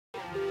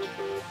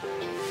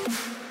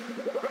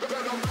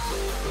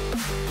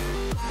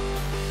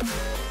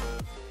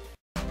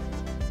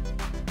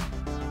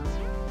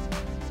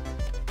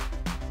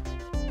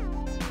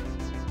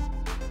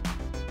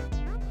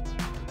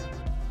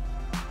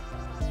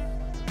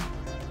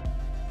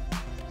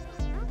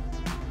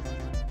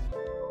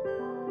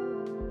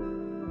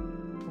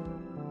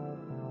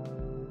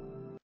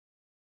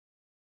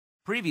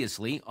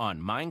Previously on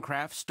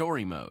Minecraft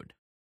Story Mode.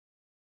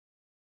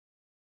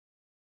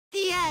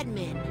 The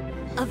admin,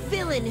 a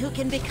villain who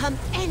can become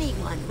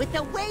anyone with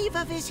the wave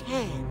of his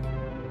hand.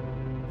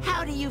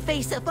 How do you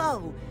face a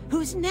foe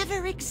who's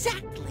never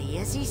exactly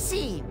as he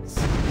seems?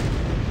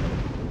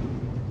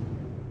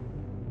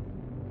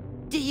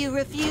 Do you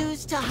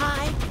refuse to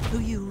hide who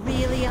you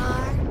really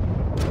are?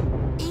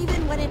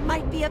 Even when it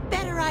might be a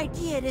better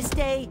idea to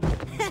stay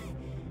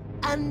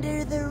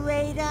under the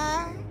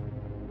radar?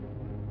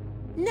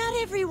 Not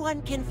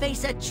everyone can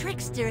face a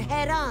trickster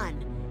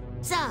head-on.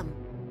 Some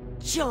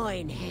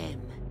join him.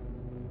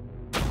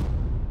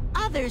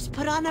 Others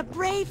put on a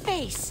brave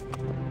face,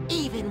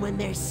 even when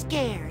they're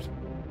scared.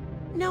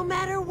 No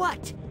matter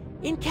what,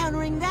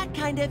 encountering that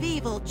kind of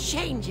evil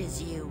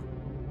changes you.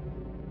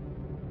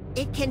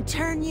 It can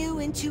turn you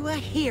into a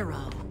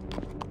hero.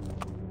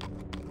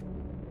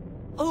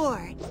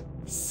 Or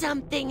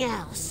something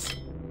else.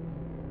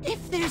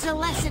 If there's a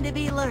lesson to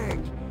be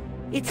learned,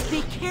 it's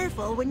be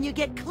careful when you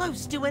get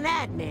close to an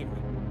admin.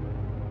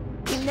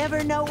 You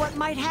never know what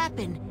might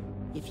happen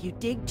if you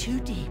dig too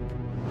deep.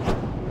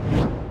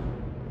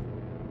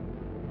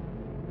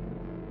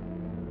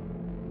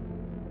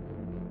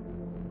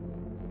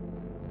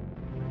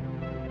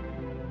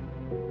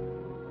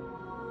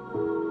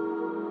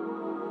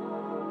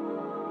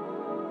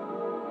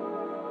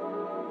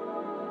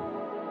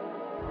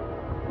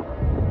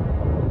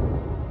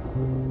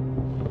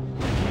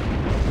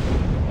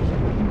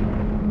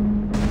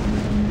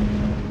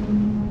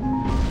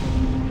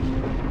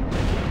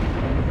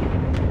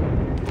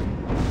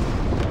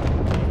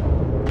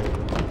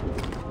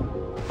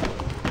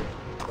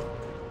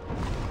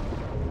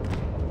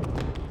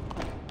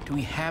 Do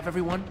we have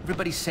everyone?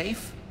 Everybody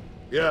safe?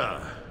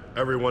 Yeah,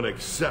 everyone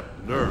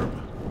except Nerm.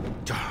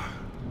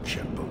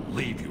 Can't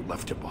believe you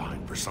left him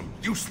behind for some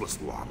useless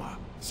llama.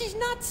 She's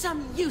not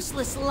some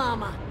useless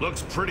llama.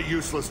 Looks pretty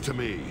useless to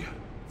me.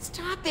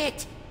 Stop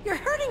it! You're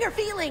hurting her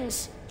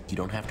feelings! You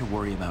don't have to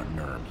worry about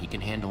Nerm. He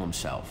can handle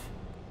himself.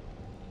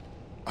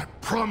 I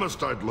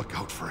promised I'd look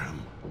out for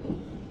him.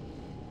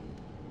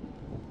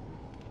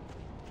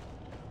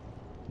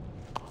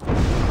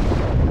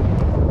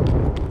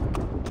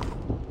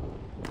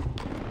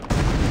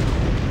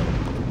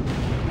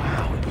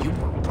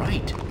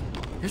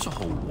 There's a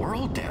whole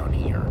world down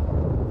here.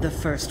 The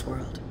first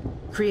world.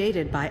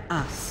 Created by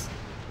us.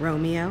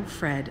 Romeo,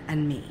 Fred,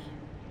 and me.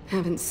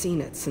 Haven't seen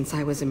it since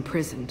I was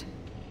imprisoned.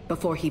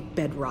 Before he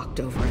bedrocked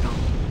over it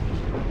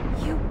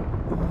all. You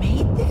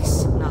made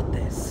this? Not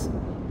this.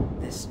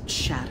 This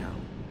shadow.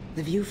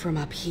 The view from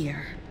up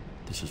here.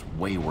 This is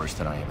way worse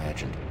than I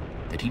imagined.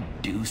 That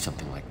he'd do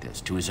something like this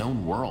to his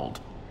own world.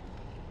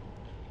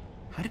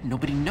 How did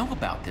nobody know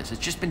about this? It's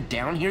just been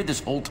down here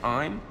this whole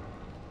time?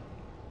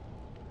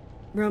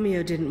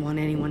 Romeo didn't want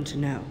anyone to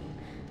know.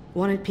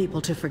 Wanted people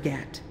to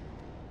forget.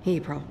 He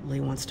probably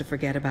wants to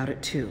forget about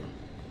it too.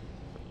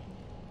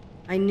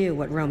 I knew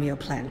what Romeo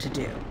planned to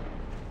do.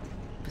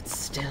 But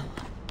still,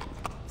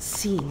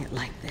 seeing it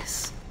like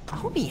this...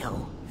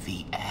 Romeo?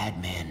 The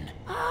admin.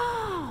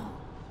 Oh!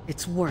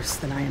 It's worse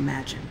than I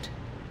imagined.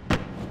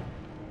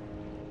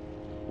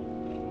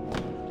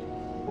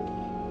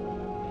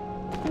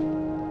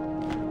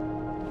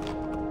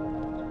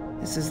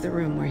 This is the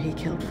room where he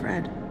killed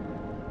Fred.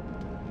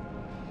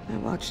 I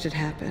watched it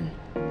happen.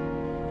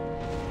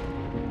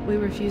 We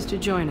refused to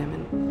join him,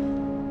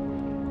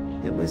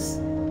 and it was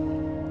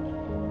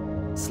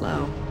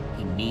slow.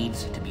 He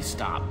needs to be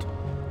stopped.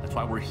 That's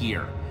why we're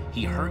here.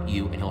 He hurt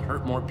you, and he'll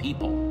hurt more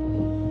people.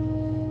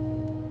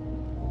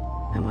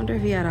 I wonder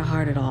if he had a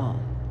heart at all.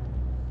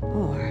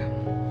 Or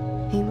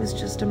he was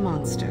just a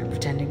monster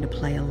pretending to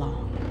play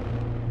along.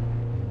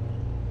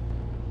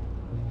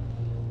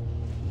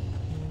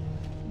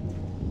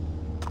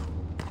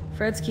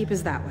 Fred's keep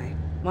is that way.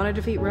 Want to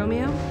defeat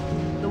Romeo?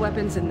 The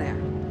weapon's in there.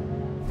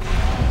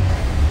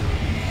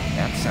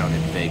 That sounded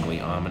vaguely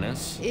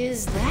ominous.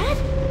 Is that?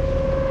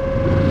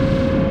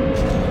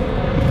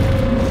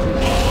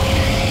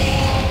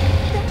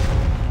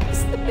 That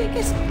is the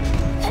biggest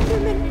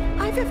Enderman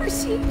I've ever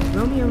seen.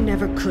 Romeo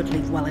never could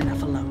leave well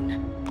enough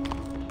alone.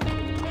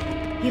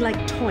 He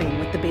liked toying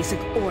with the basic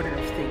order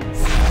of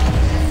things.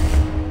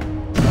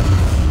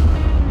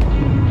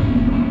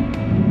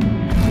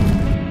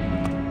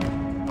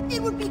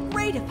 It would be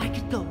great if I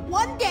could go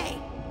one day,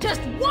 just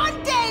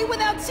one day,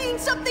 without seeing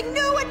something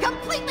new and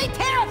completely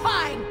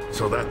terrifying!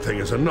 So that thing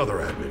is another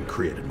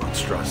admin-created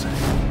monstrosity.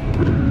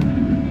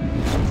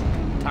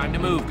 Time to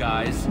move,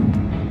 guys.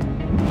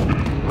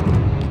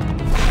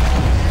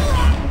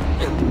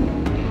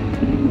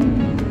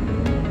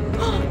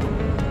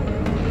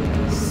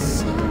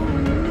 So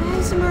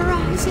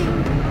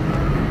mesmerizing.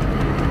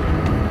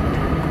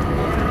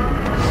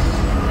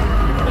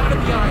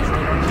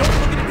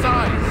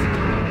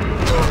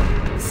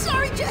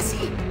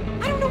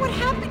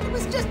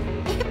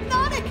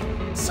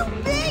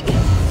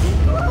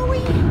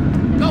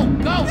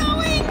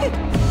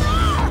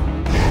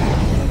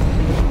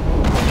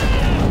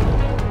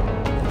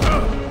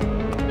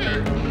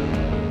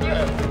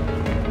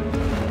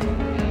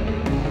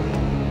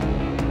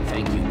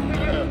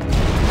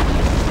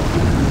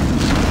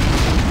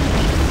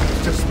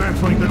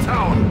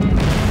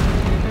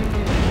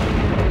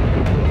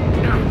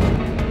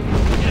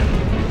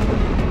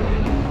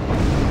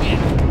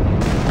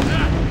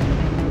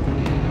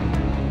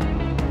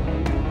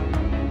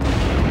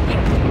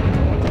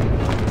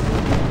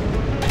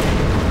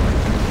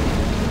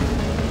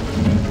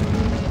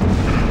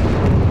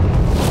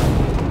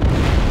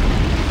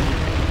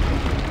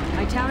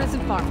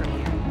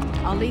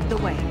 lead the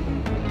way.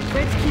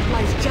 Fred's keep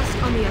lies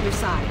just on the other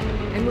side,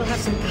 and we'll have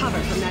some cover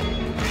from that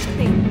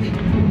thing.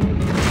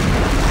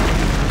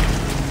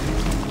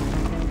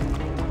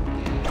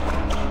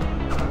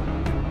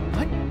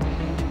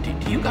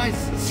 What? Do you guys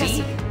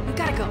see? Jesse, we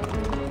gotta go.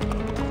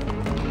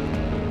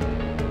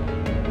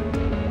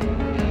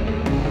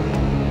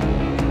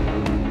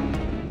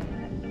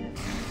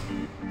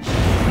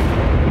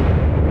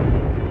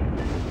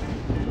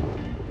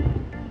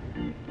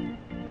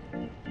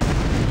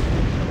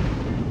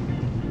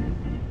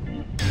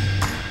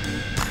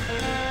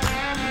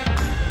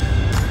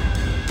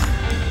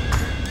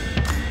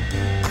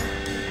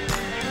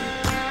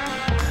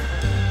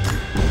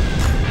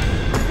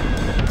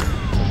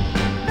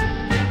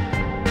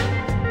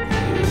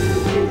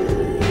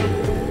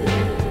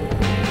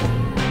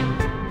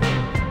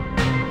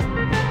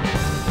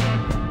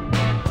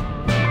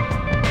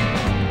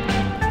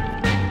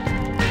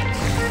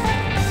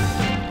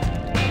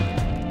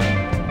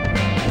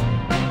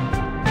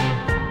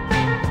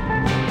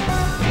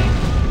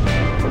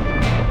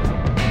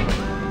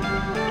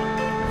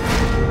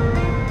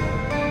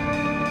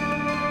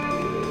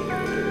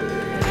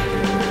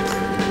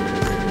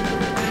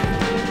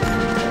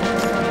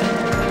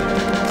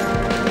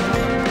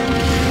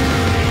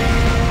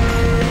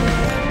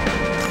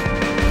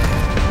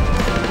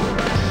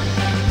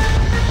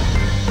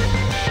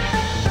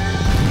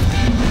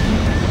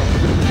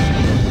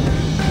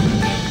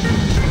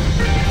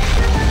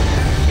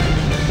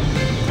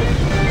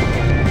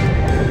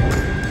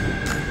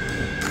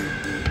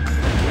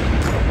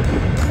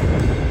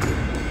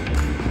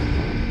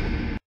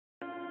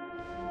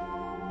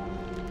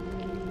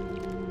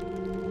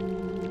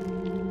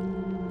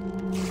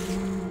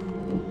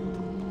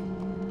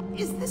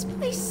 Is this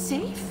place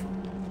safe?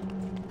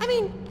 I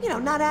mean, you know,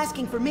 not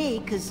asking for me,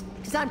 cause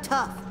I'm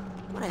tough.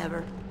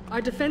 Whatever. Our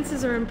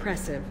defenses are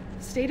impressive.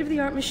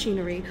 State-of-the-art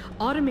machinery,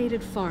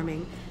 automated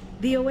farming.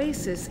 The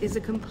Oasis is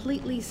a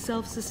completely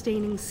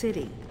self-sustaining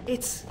city.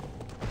 It's...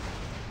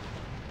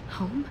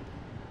 home?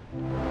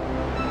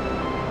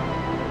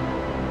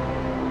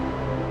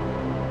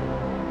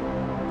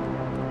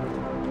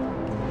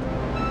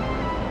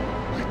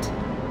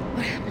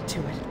 What happened to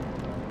it?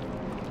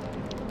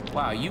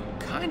 Wow, you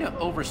kinda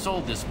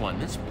oversold this one.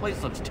 This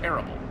place looks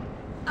terrible.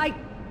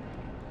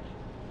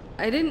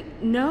 I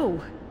didn't know.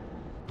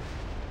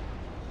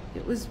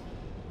 It was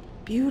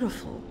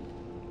beautiful.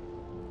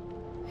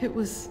 It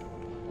was...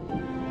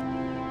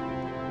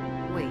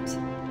 Wait.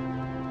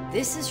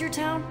 This is your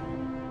town?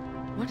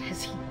 What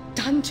has he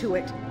done to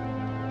it?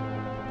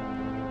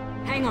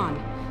 Hang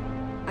on.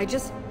 I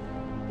just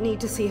need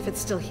to see if it's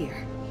still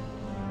here.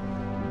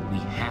 We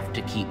have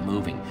to keep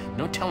moving.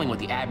 No telling what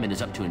the admin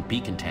is up to in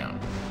Beacon Town.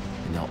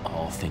 And they'll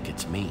all think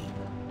it's me.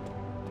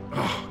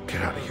 Oh,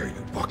 get out of here,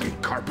 you walking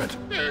carpet.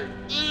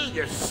 Eat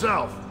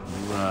yourself.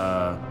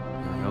 Are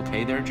you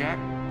okay there, Jack?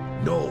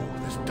 No,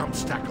 this dumb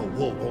stack of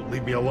wool won't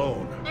leave me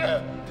alone.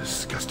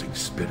 Disgusting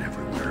spit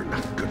everywhere,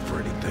 not good for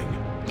anything.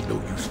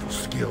 No useful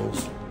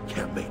skills,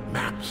 can't make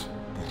maps.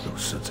 No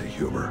sense of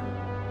humor.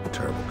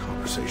 Terrible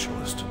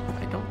conversationalist.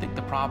 I don't think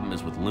the problem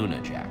is with Luna,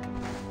 Jack.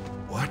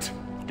 What?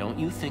 Don't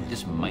you think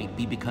this might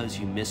be because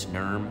you miss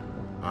Nurm?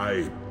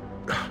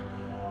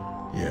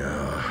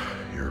 Yeah,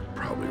 you're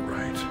probably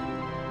right.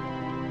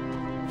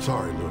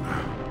 Sorry,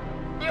 Luna.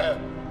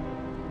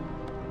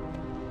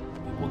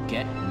 We will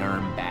get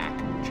Nurm back,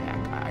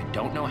 Jack. I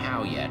don't know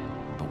how yet,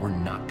 but we're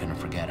not gonna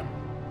forget him.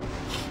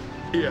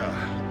 Yeah,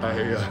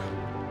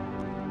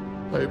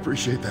 I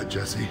appreciate that,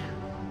 Jesse.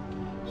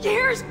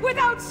 Years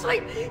without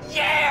sleep!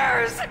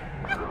 Years!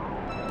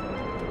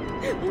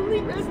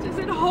 Only rest is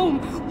at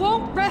home.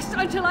 Won't rest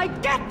until I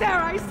get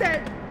there, I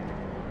said!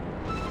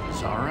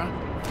 Zara?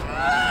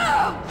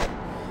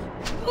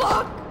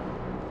 Look!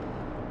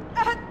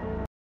 At...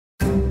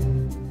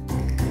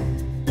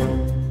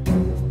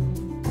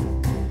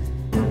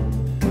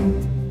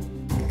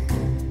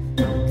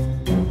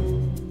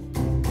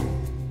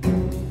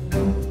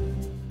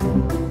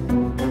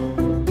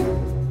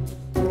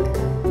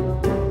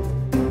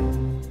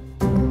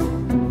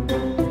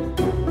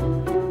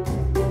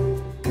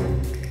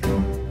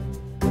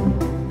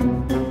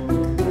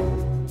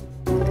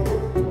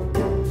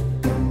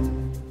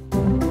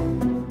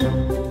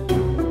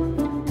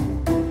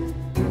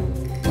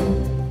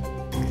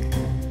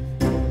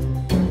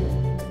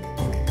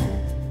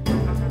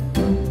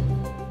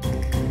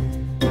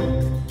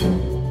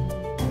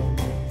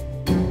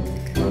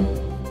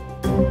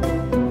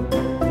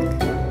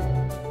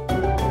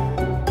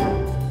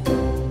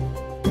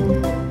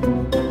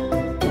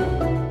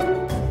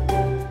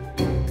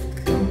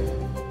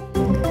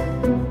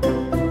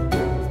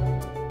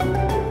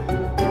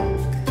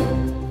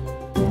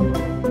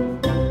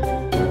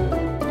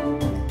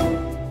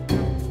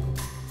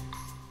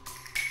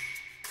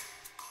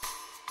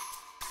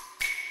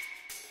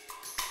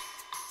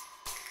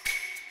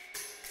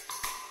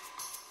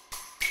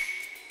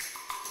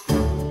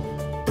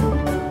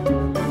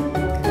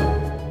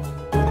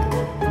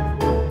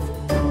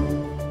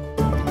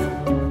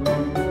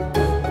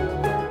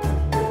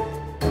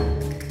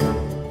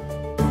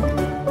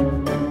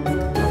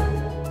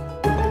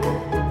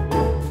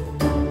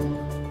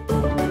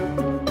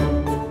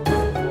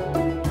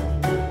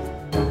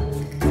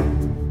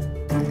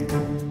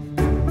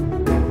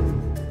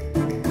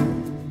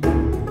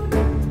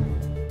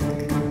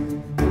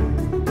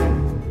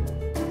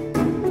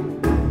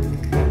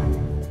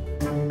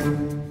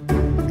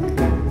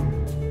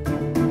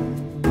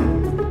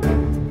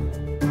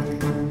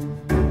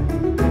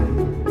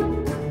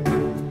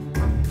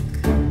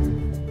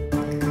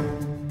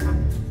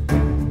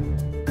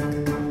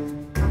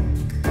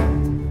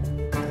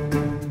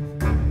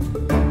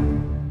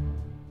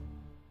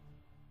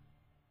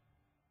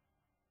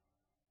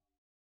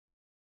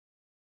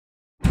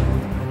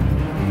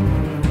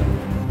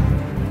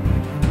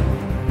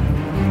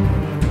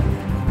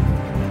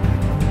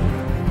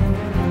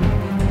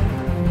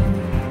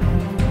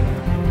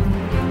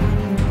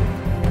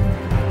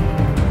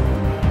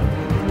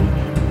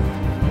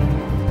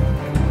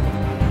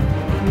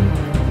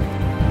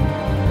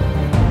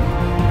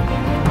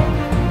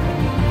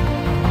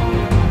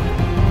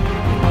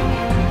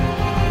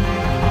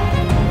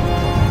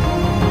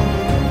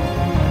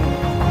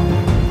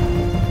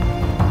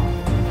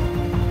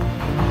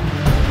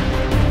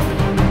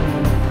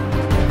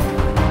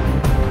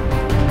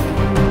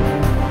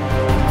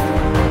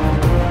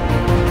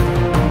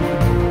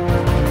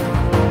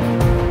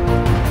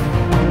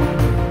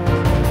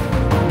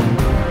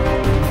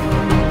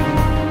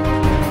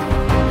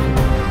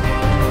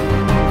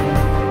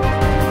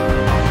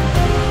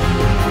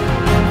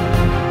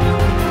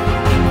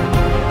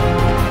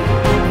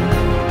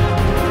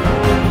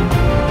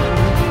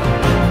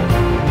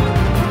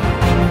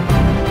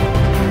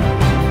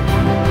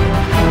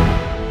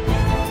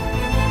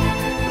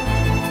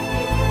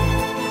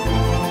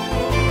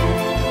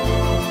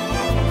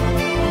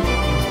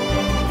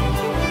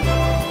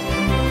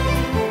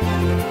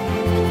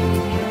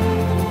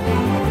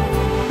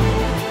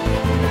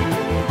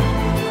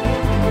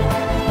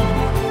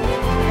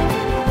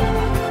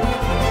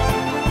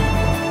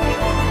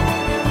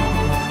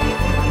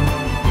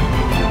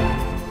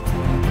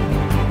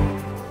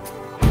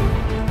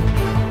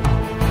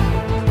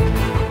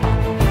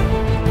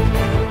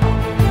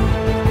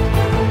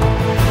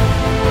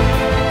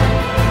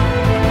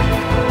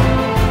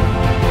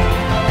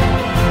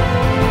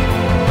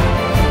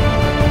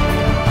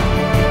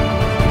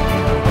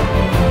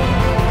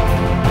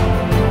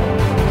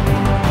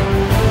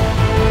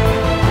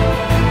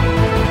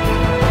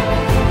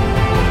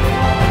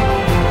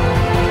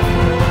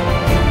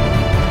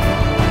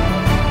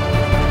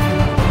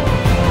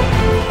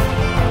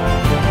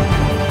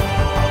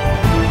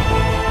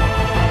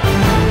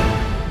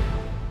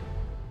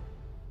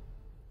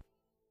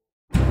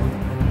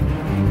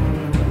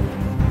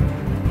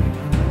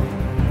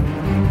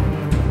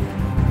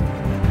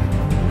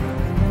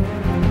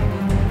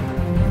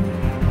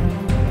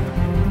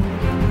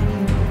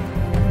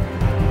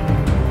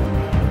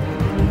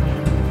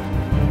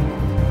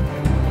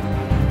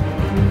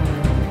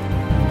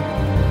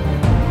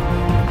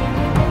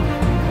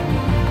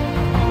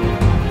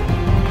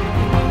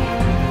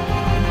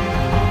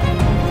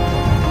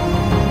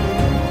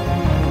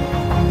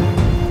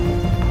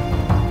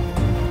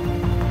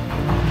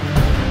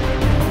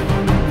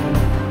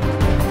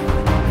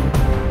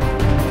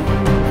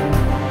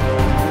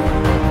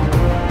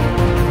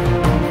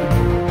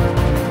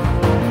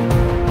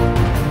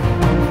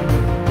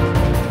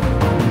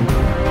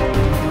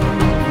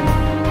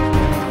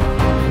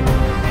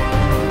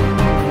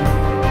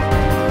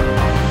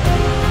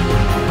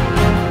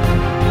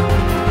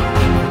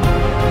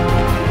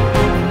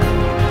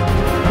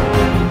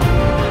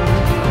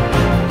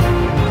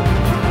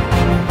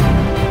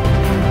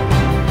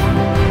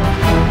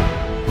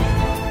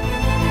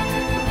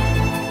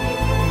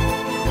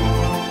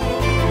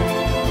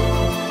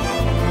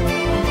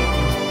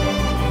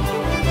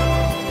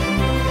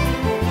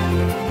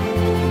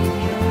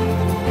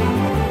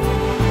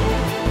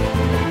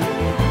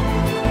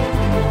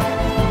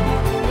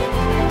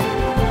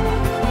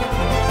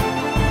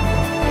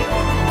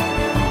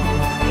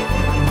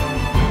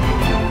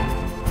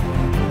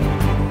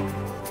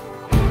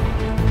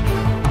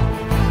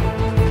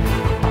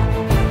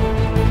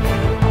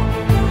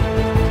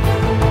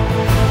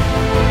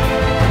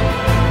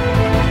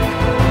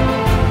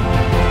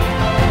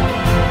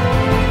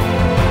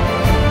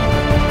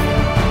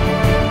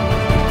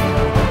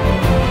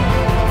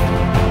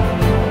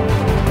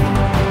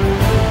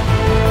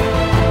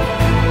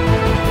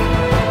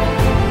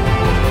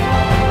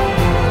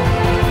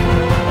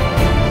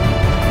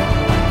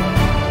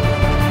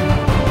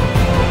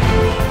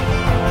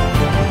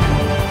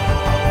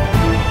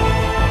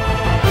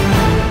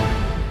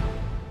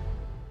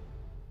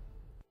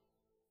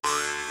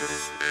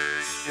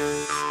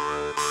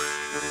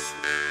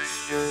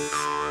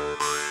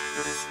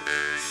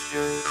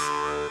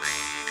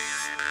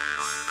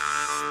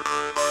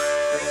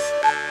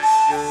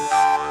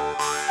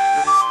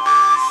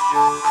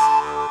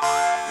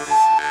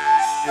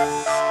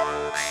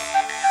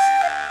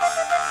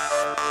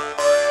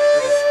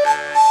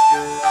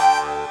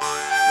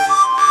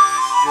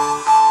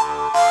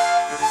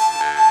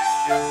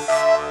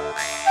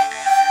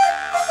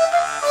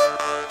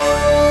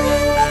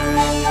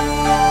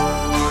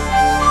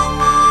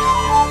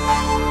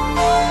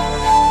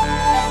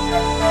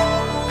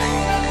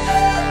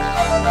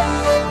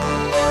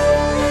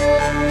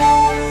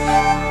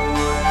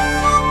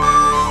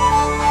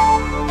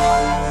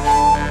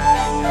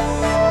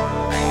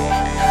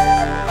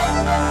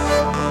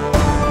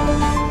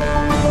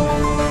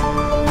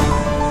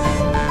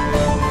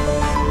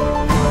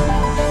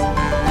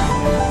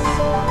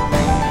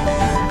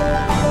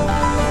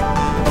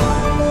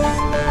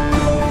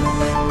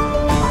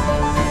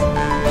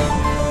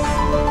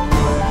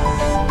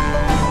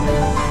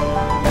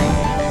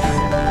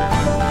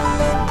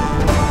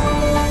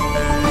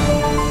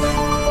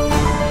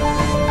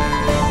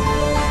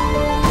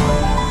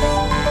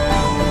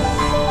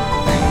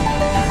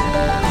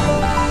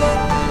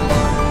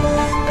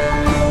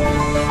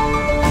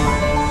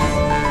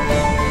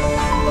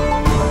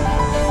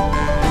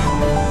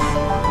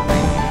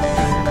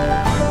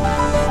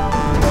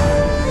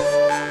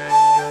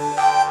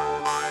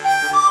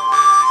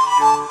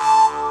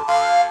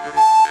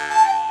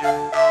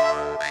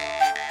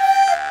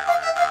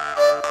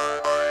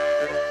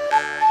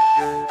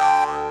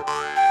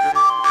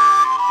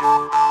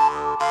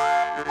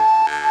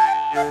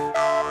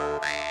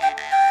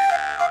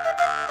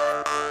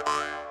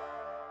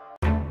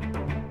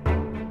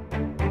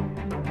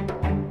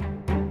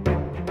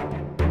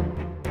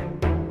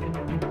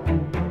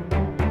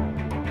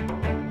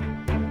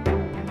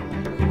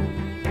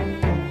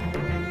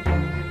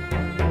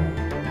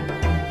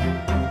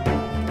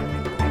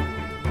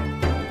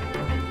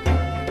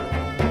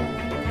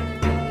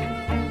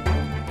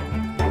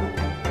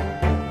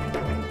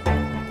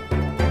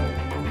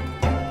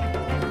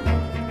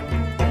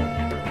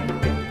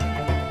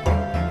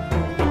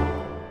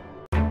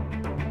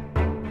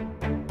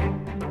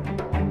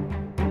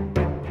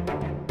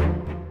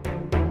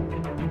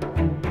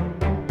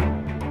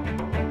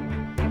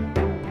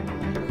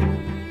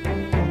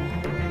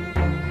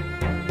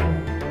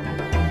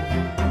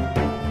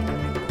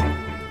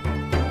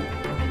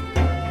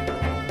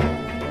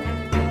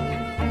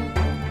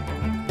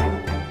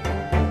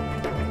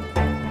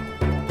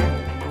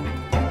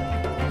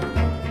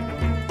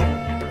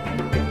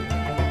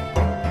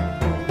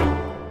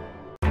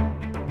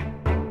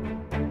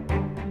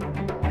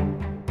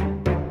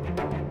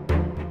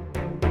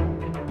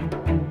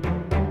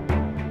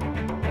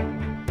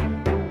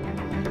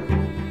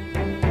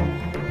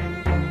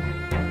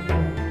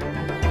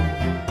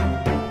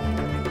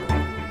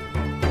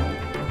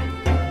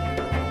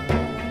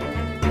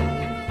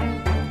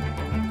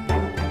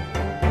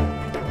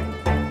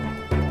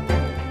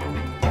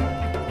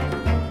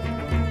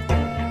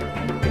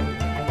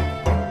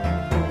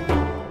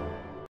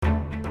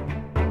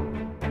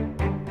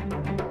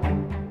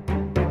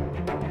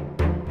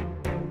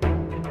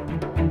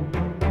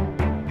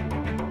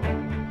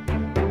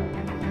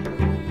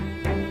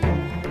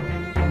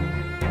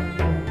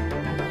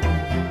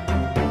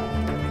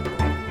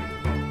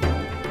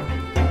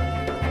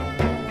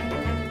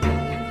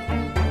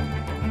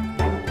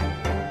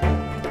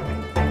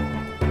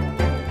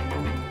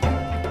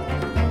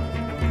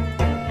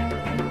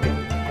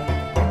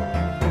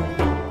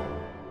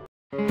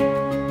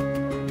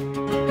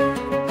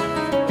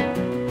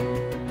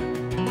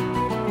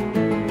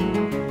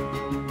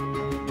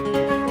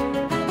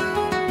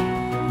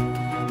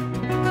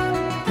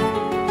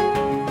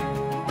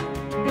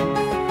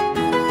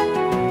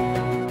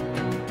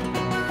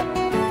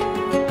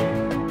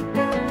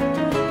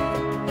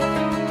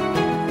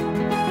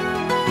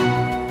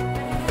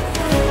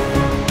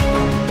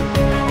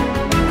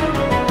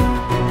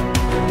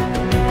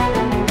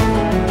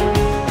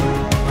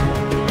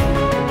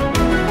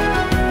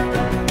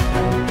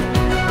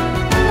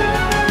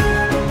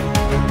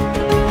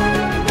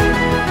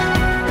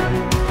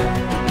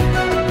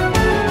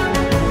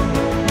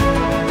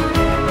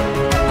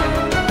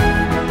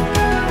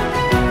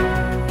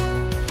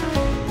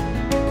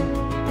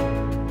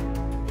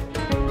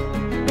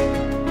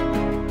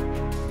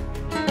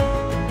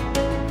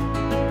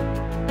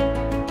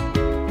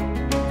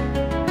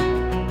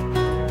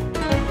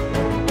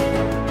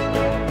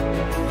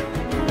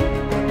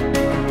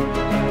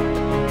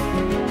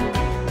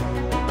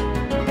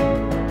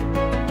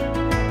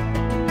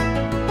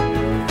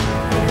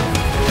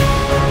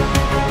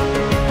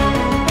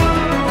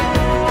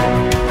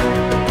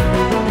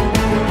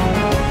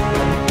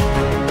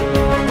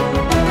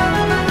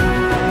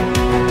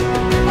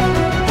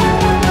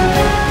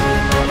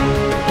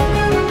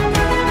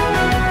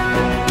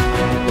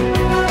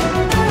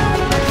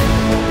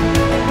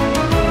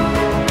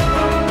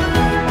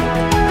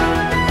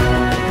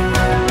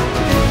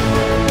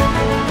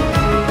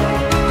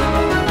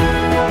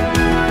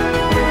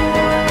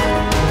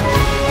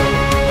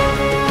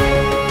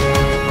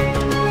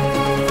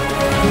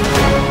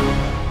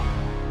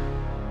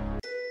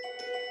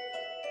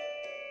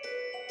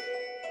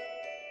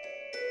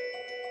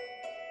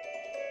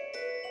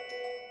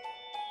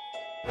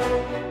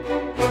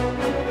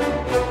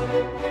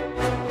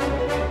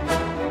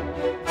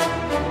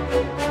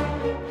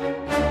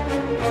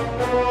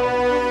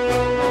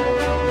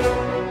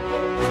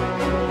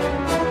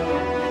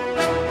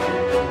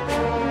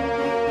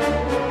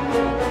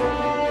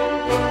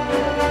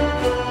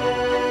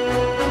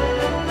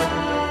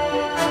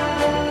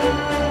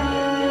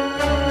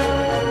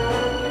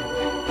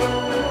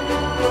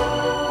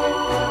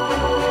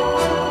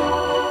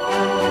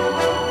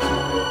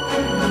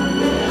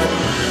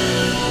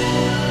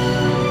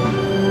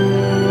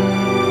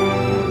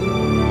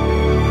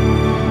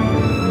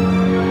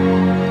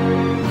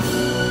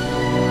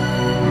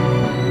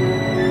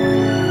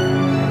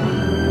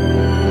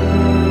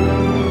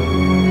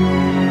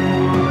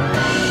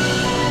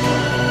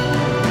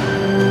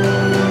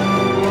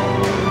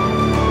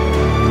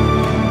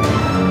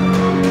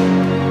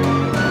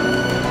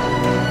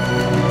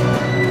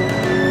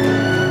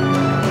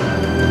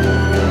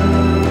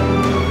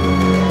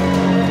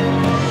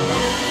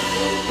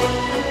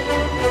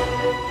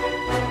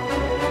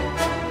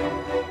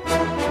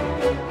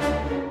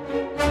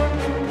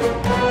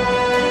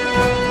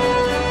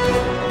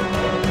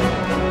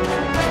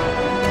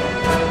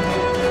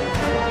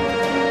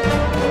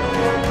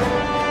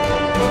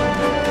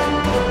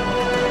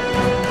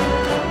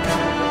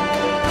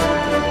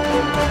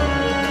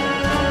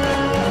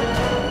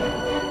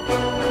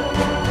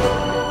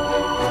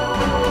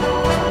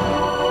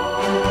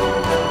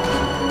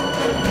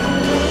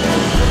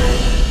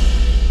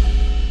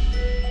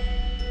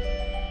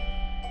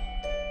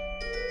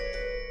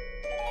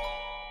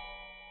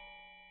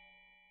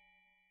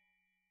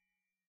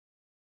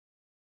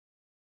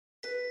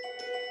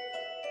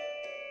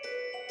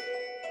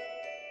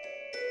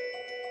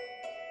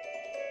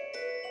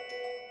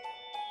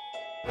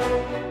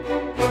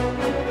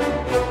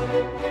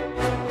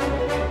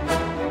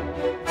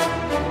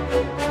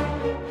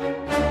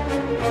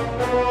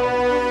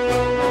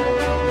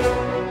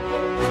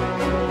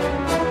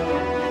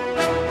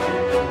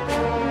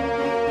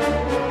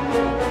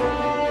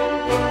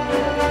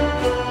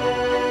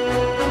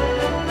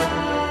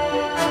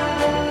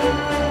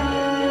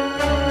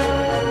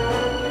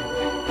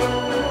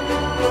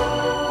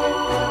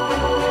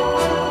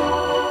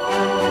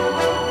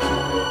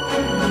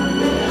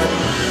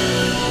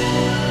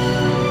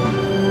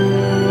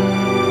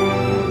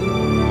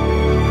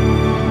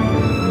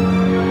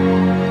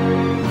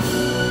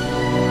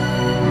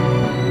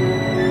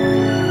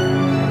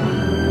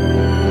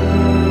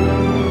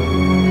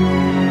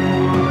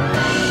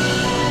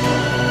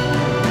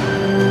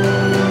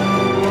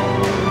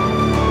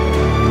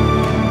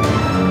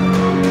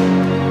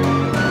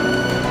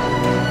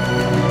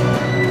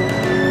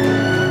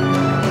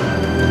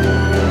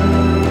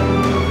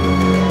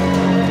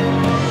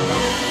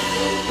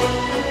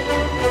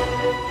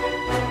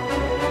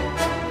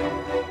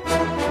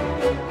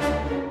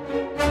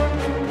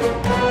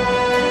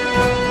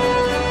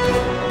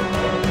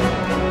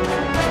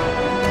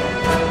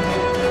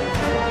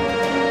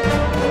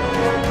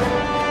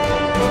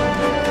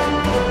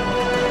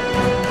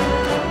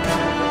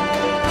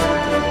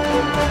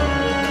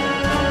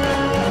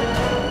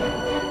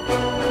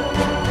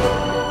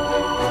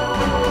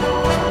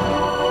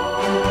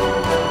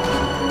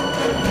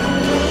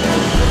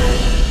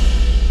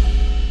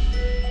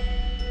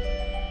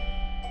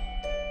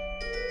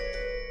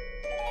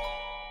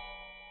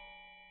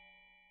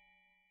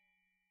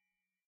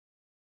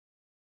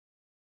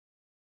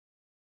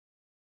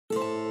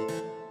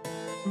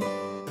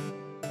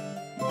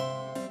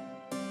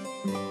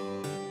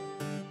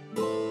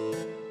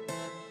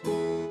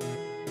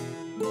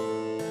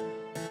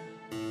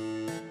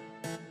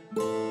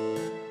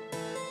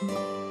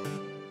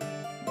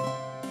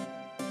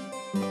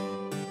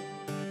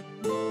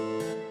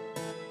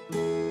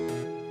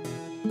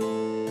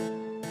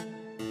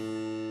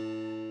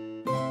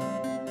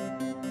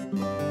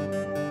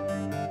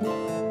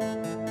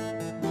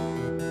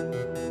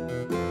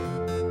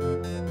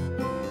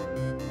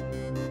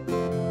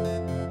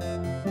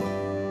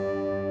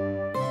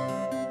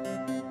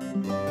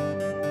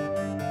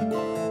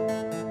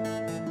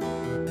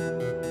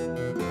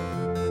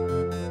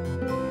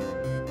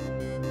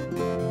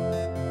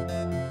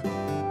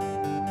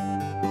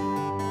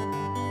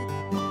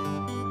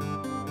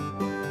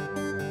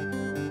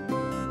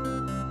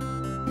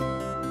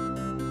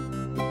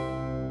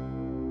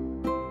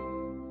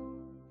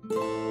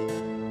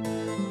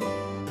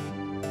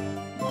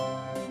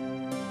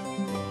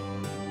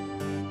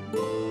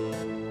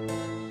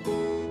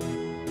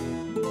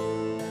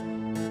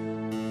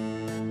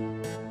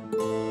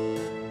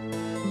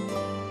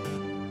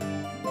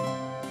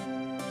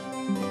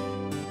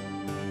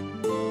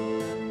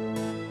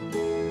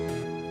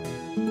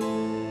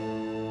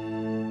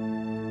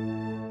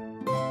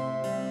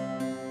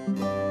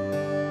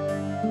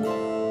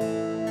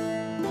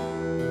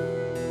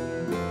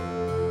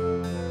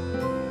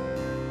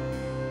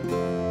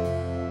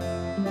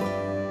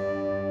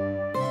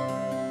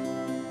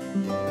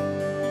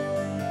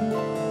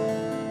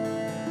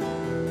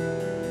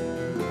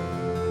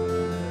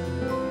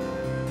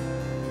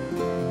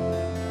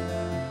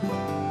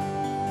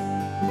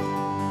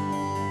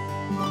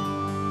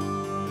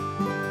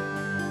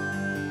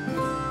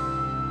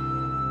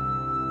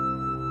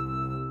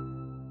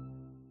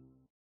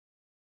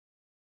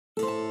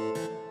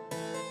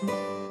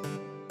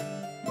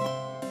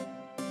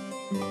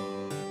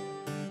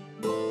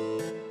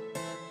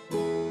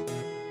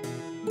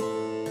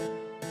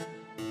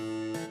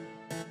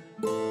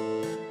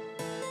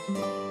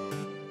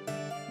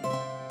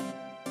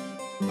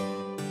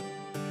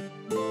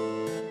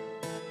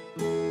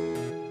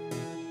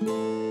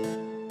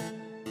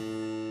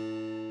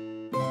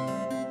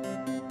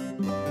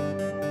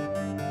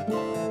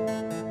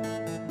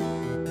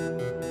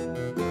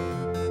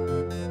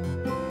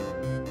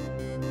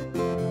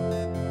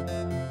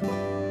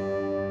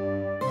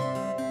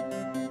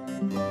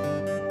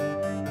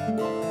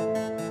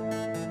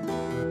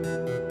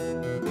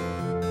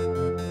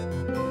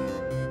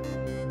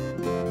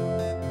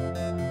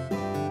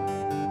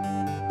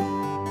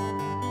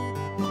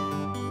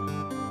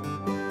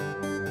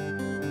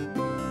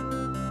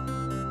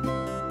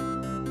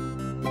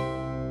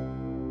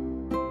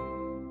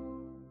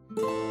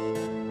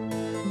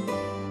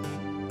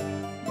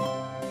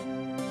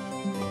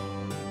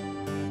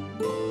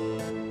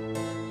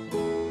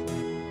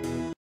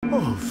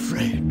 Oh,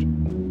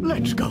 Fred,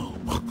 let's go.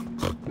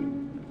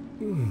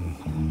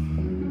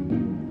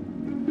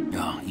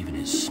 Oh, even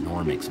his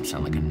snore makes him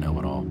sound like a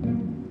know-it-all.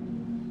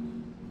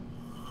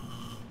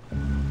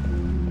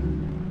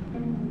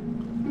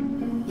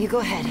 You go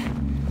ahead.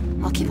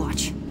 I'll keep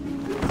watch.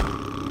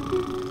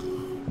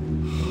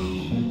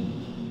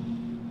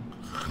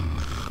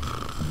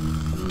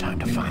 Time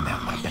to find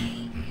that weapon.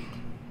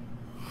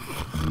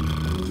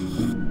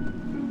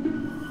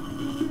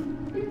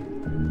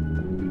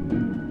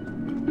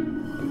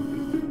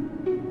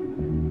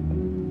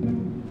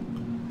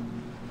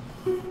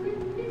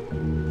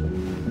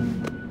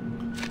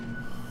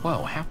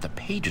 Whoa, half the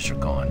pages are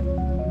gone.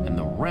 And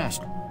the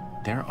rest,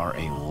 there are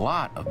a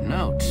lot of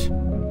notes.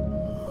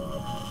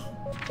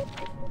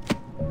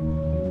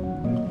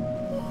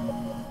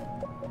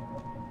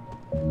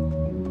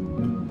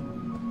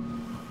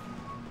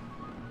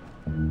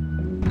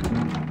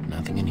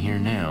 Nothing in here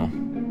now,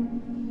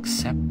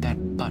 except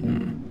that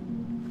button.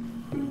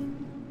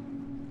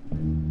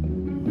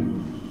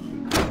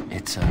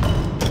 It's a...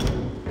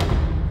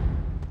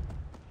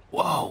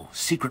 Whoa,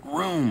 secret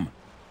room.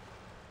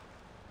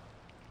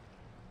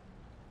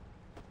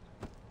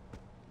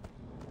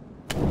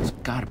 There's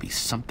gotta be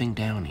something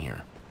down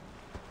here.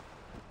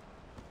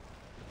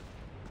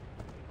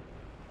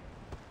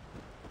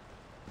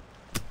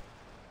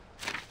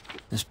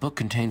 This book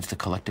contains the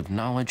collective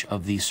knowledge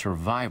of the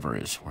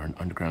survivors. We're an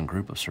underground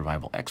group of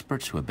survival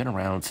experts who have been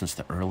around since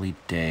the early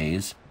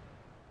days.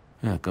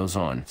 Yeah, it goes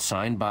on.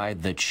 Signed by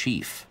the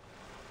Chief.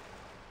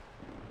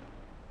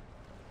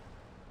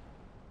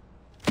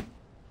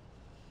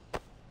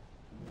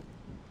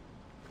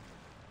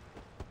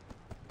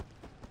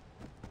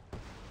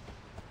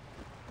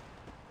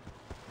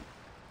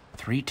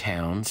 Three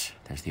towns.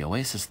 There's the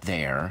Oasis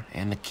there,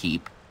 and the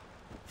Keep.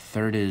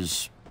 Third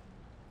is...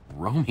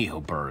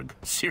 Romeoburg.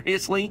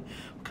 Seriously?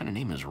 What kind of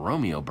name is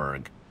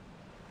Romeoburg?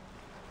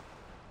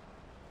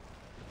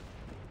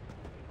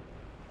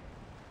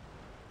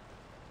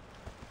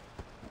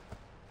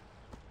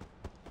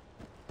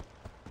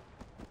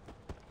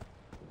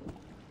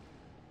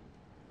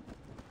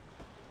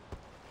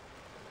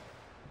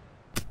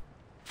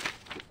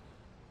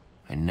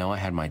 I know I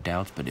had my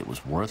doubts, but it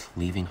was worth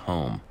leaving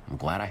home. I'm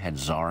glad I had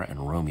Zara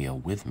and Romeo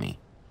with me.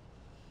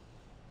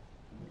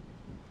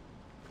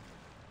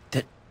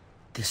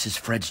 This is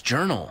Fred's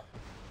journal.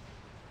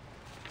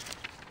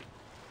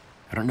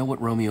 I don't know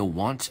what Romeo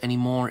wants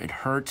anymore. It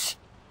hurts.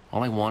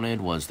 All I wanted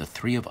was the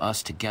three of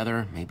us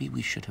together. Maybe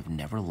we should have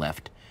never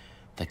left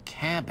the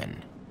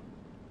cabin.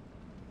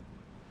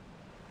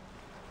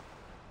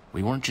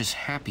 We weren't just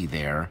happy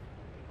there.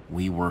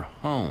 We were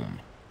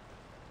home.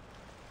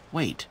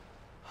 Wait,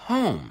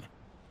 home?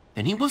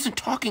 Then he wasn't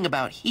talking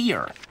about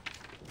here.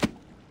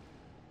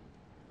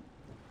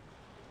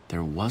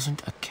 There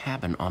wasn't a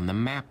cabin on the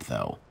map,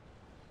 though.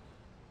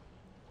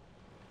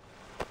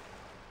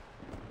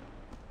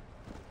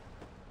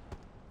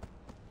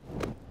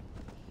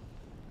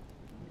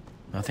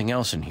 Nothing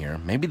else in here.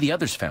 Maybe the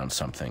others found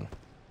something.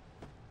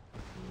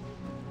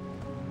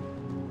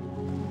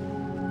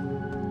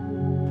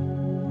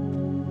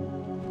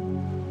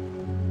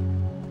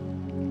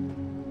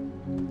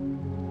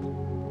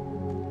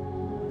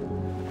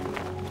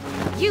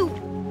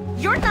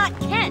 You're not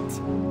Kent!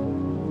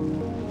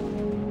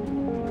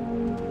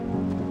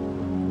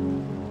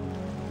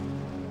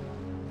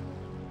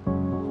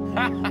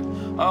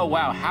 Oh,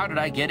 wow, how did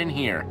I get in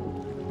here?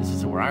 This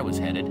is where I was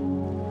headed.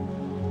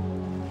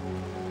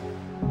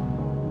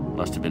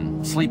 Must have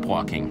been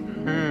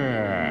sleepwalking.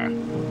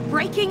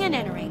 Breaking and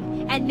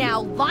entering, and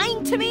now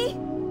lying to me?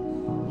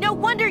 No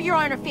wonder you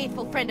aren't a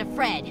faithful friend of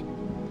Fred.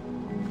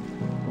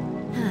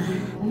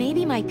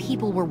 Maybe my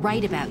people were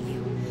right about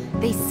you.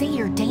 They say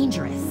you're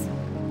dangerous.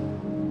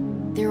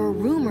 There are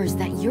rumors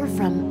that you're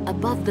from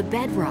above the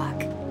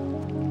bedrock.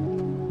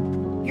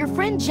 Your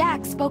friend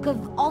Jack spoke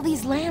of all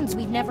these lands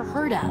we've never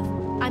heard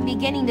of. I'm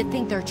beginning to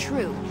think they're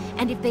true,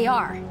 and if they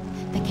are,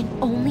 that can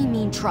only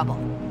mean trouble.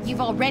 You've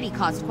already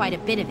caused quite a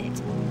bit of it.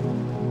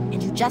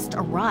 And you just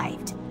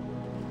arrived.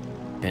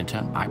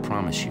 Benta, I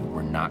promise you,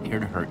 we're not here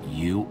to hurt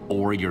you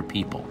or your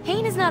people.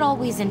 Pain is not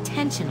always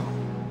intentional.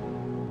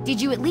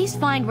 Did you at least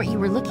find what you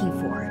were looking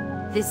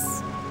for?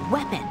 This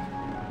weapon?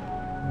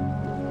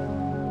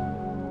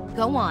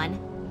 Go on.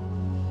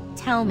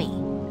 Tell me.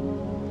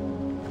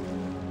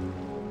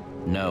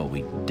 No,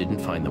 we didn't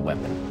find the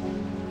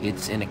weapon.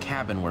 It's in a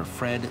cabin where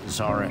Fred,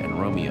 Zara, and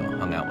Romeo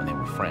hung out when they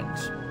were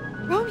friends.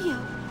 Romeo?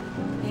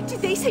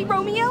 Did they say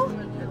Romeo?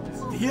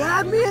 The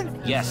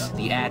admin? Yes,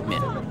 the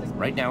admin.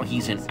 Right now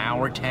he's in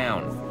our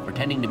town,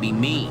 pretending to be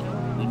me.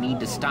 We need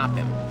to stop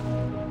him.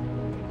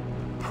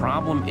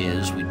 Problem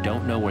is, we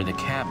don't know where the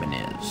cabin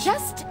is.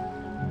 Just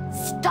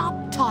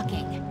stop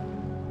talking.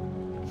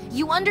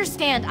 You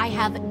understand I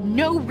have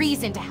no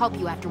reason to help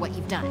you after what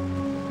you've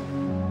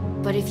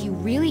done. But if you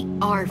really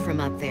are from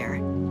up there,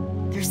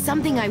 there's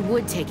something I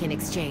would take in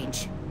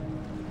exchange.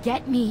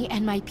 Get me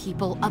and my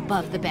people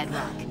above the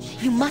bedrock.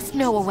 You must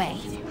know a way.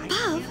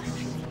 Above?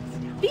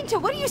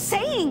 Binta, what are you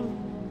saying?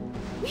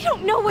 We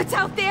don't know what's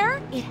out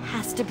there! It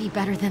has to be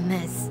better than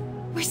this.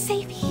 We're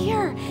safe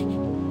here.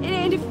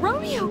 And if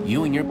Romeo...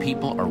 You and your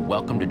people are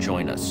welcome to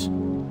join us.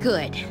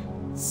 Good.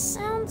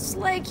 Sounds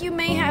like you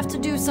may have to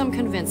do some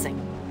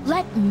convincing.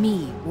 Let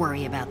me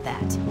worry about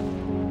that.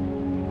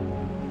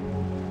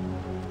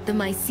 The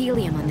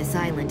mycelium on this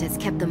island has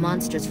kept the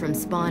monsters from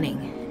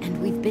spawning,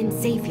 and we've been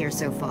safe here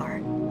so far.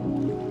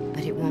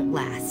 But it won't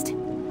last.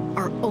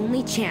 Our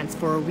only chance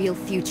for a real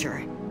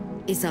future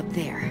is up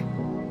there.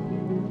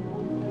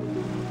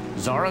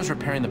 Zara's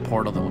repairing the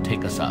portal that will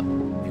take us up.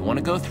 If you want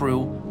to go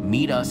through,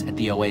 meet us at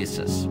the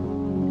Oasis.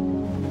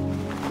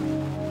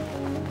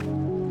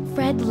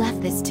 Fred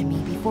left this to me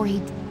before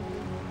he...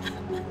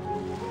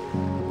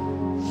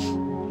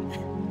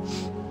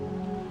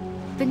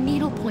 The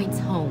needle points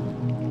home.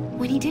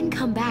 When he didn't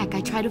come back,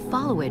 I tried to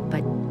follow it,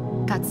 but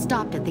got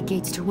stopped at the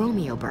gates to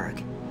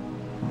Romeoburg.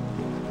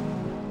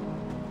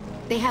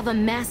 They have a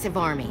massive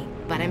army,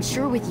 but I'm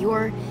sure with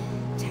your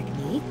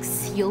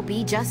techniques, you'll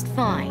be just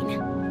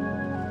fine.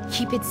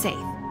 Keep it safe.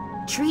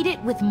 Treat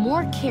it with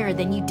more care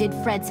than you did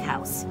Fred's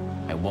house.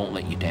 I won't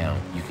let you down.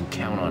 You can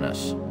count on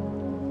us.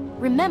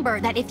 Remember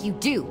that if you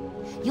do,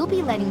 you'll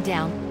be letting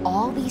down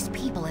all these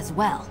people as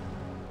well.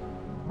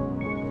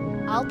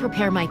 I'll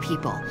prepare my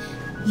people.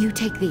 You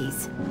take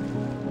these.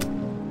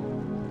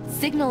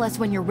 Signal us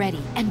when you're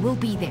ready, and we'll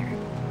be there.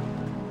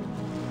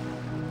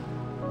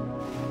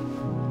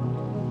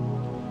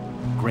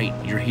 Great,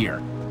 you're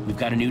here. We've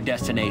got a new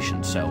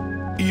destination, so...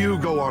 You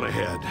go on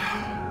ahead.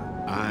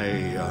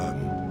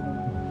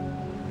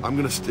 I'm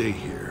gonna stay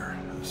here.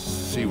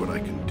 See what I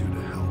can do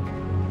to help.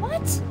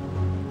 What?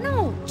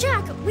 No,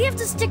 Jack, we have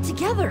to stick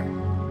together.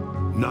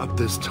 Not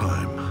this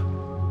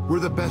time. We're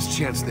the best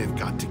chance they've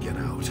got to get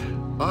out.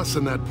 Us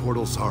and that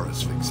portal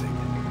Zara's fixing.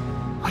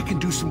 I can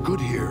do some good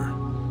here.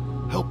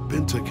 Help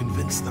Binta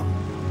convince them.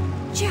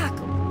 Jack,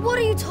 what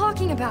are you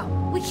talking about?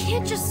 We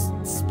can't just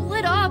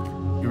split up.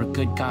 You're a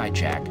good guy,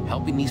 Jack.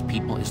 Helping these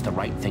people is the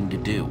right thing to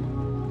do.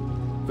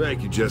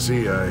 Thank you,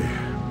 Jesse. I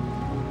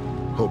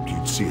hoped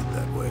you'd see it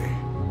that way.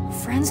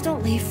 Friends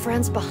don't leave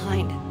friends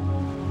behind.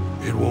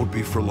 It won't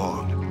be for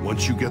long.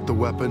 Once you get the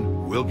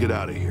weapon, we'll get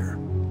out of here.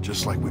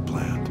 Just like we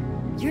planned.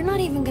 You're not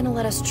even gonna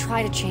let us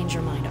try to change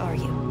your mind, are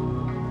you?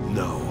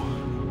 No.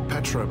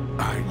 Petra,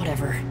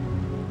 Whatever.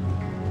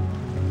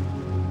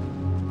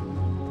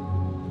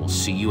 We'll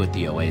see you at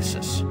the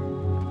Oasis.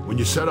 When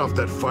you set off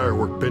that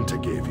firework Binta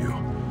gave you,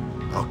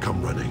 I'll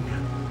come running.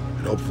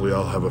 And hopefully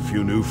I'll have a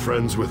few new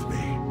friends with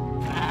me.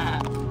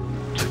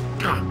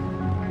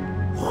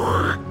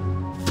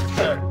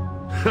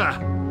 Ha!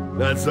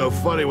 That's so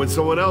funny when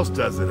someone else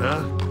does it,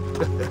 huh?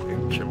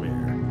 Come here.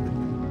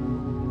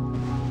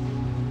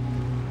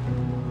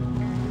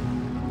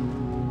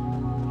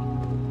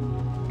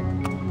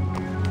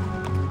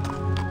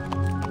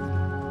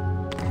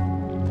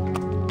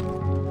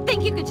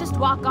 Think you could just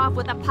walk off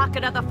with a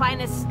pocket of the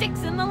finest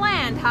sticks in the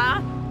land, huh?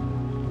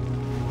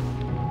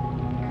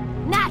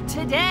 Not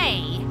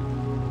today!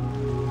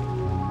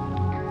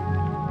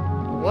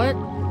 What?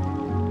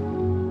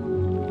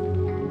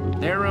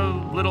 They're a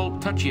little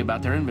touchy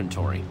about their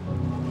inventory.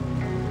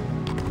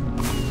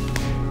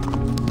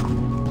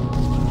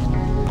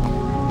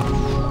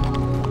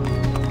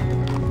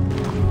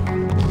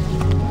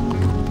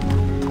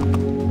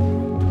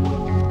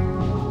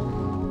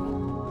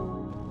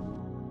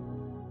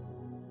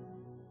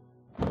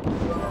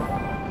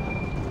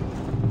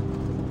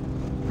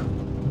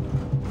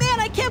 Man,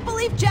 I can't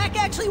believe Jack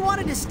actually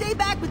wanted to stay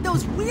back with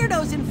those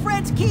weirdos in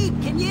Fred's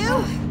Keep, can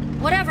you?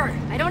 Whatever,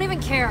 I don't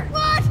even care.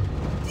 What?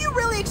 Do you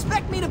really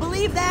expect me to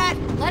believe that?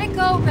 Let it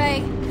go,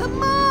 Ray.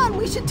 Come on,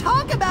 we should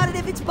talk about it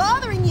if it's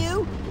bothering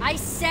you. I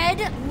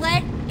said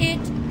let it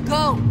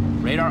go.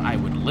 Radar, I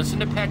would listen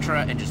to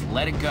Petra and just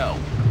let it go.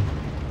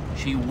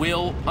 She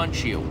will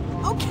punch you.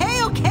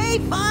 Okay,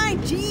 fine,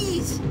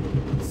 jeez.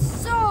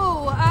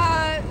 So,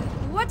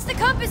 what's the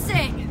compass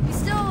saying? We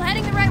still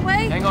heading the right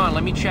way? Hang on,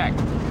 let me check.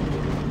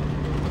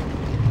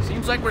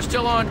 Seems like we're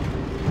still on.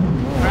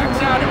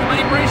 Tracks out,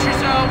 everybody brace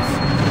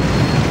yourselves.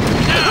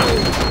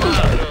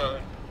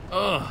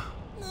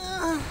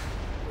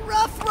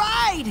 Rough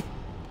ride.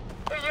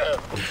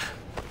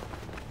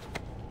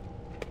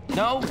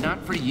 No,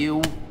 not for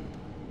you.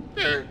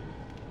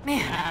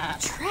 Man,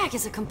 the track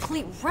is a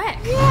complete wreck.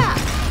 Yeah.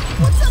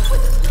 What's up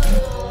with...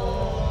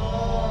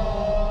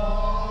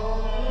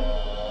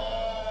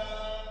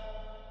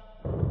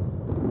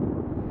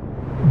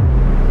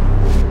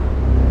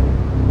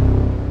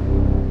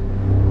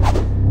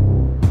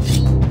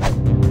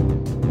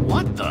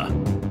 What the?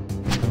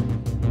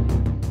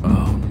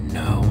 Oh,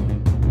 no.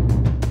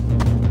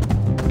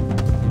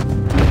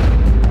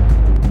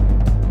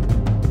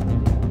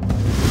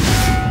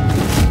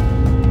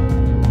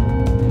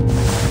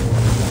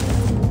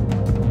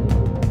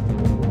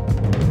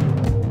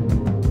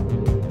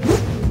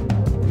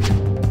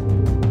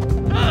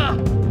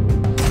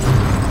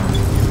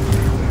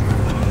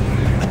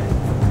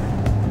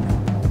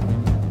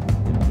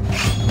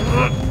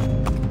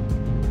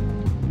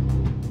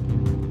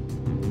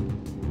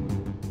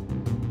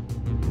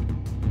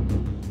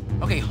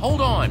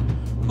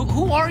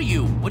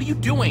 What are you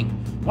doing?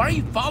 Why are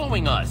you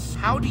following us?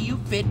 How do you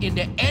fit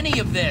into any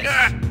of this?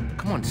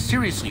 Come on,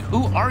 seriously,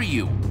 who are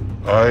you?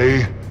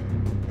 I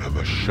am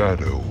a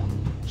shadow,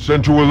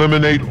 sent to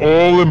eliminate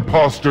all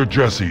imposter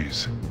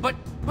Jessies.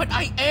 But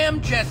I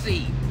am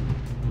Jesse!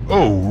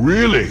 Oh,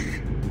 really?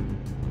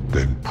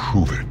 Then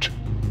prove it.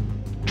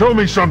 Tell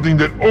me something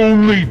that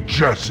only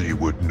Jesse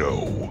would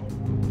know.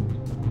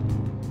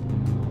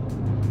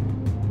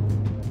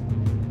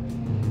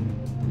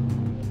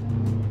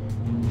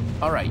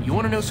 Alright, you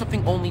want to know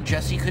something only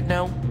Jesse could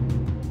know?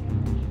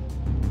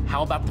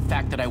 How about the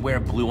fact that I wear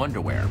blue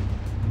underwear?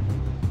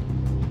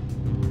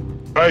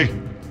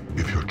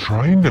 If you're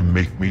trying to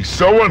make me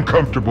so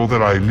uncomfortable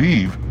that I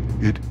leave,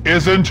 it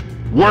isn't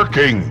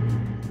working.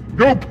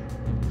 Nope.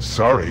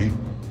 Sorry,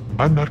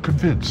 I'm not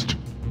convinced.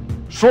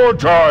 Sword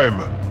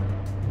time!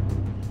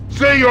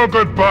 Say your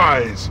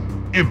goodbyes,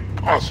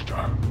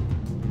 imposter!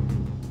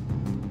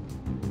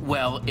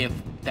 Well, if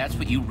that's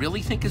what you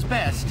really think is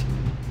best.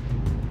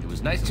 It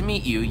was nice to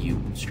meet you,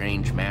 you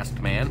strange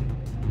masked man.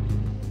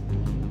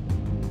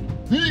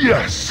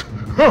 Yes!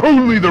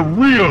 Only the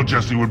real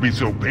Jesse would be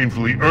so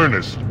painfully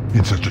earnest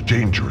in such a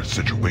dangerous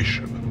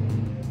situation.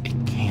 It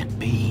can't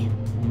be.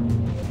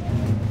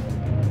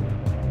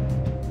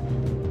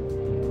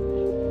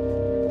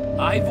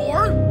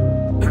 Ivor?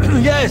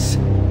 Yes,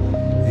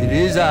 it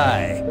is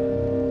I,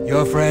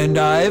 your friend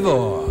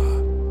Ivor.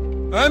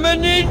 I'm a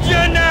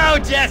ninja now,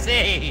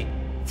 Jesse!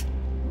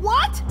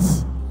 What?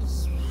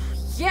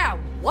 Yeah,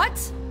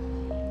 what?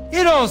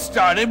 It all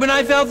started when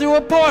I fell through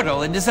a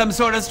portal into some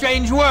sort of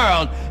strange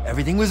world.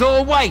 Everything was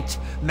all white.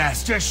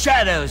 Master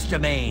Shadow's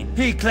domain.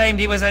 He claimed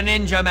he was a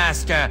ninja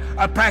master,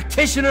 a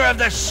practitioner of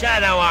the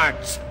shadow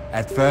arts.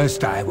 At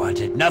first, I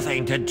wanted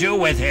nothing to do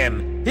with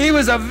him. He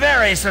was a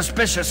very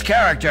suspicious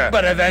character,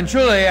 but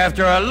eventually,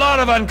 after a lot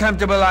of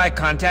uncomfortable eye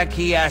contact,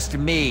 he asked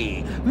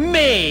me,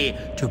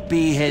 to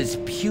be his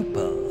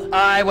pupil.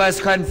 I was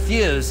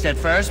confused at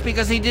first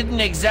because he didn't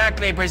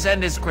exactly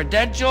present his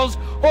credentials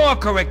or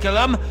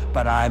curriculum,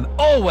 but I'm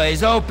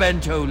always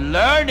open to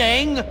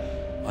learning.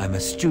 I'm a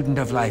student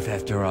of life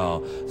after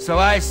all, so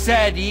I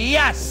said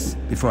yes!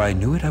 Before I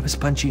knew it, I was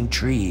punching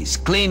trees,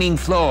 cleaning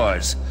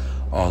floors,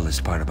 all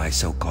as part of my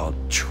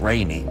so-called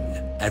training.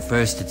 At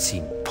first it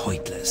seemed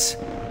pointless,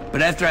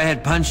 but after I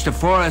had punched a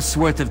forest's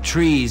worth of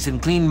trees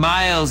and cleaned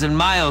miles and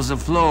miles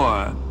of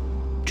floor,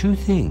 two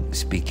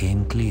things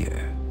became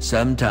clear.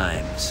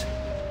 Sometimes,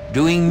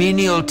 doing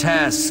menial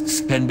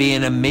tasks can be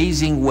an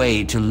amazing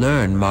way to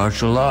learn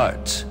martial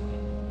arts.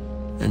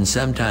 And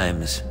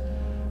sometimes,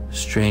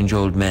 strange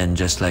old men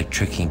just like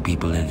tricking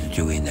people into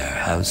doing their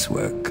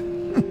housework.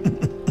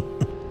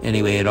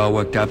 Anyway, it all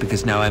worked out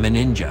because now I'm a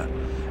ninja.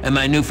 And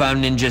my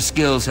newfound ninja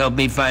skills help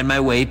me find my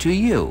way to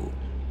you.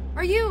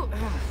 Are you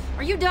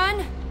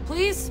done?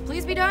 Please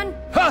be done?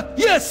 Ha!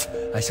 Yes!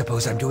 I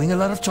suppose I'm doing a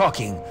lot of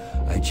talking.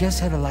 I just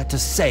had a lot to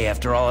say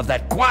after all of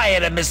that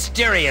quiet and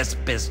mysterious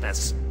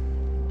business.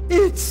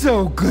 It's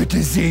so good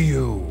to see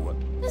you.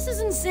 This is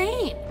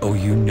insane. Oh,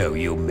 you know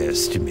you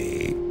missed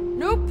me.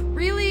 Nope,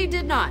 really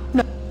did not.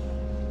 No.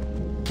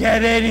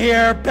 Get in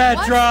here,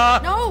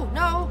 Petra! What?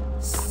 No.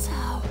 So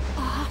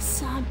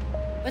awesome.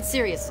 But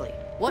seriously,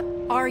 what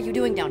are you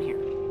doing down here?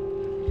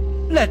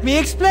 Let me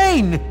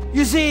explain.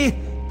 You see,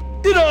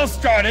 it all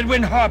started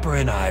when Harper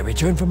and I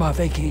returned from our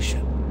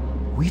vacation.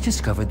 We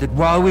discovered that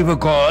while we were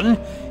gone,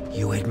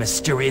 you had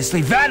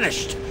mysteriously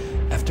vanished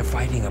after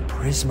fighting a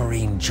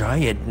prismarine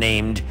giant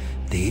named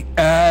the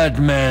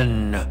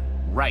Admin.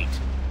 Right.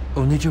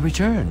 Only to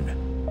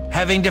return,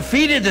 having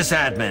defeated this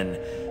admin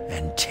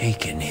and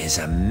taken his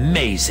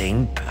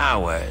amazing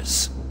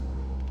powers.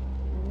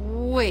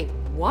 Wait,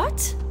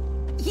 what?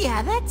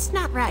 Yeah, that's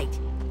not right.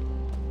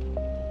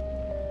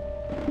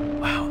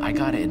 Wow, I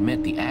gotta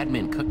admit, the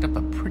admin cooked up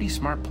a pretty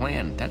smart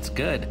plan. That's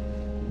good.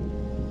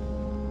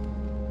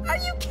 Are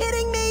you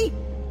kidding me?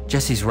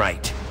 Jesse's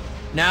right.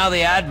 Now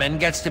the admin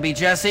gets to be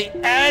Jesse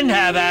and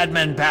have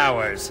admin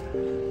powers.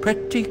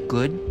 Pretty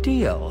good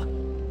deal.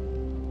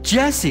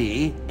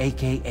 Jesse,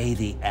 aka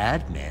the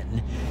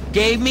admin,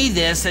 gave me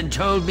this and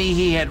told me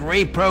he had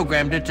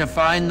reprogrammed it to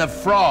find the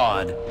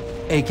fraud,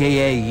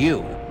 aka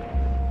you.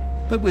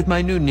 But with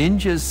my new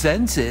ninja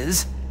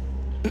senses,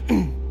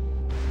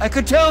 I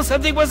could tell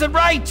something wasn't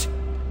right.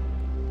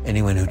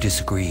 Anyone who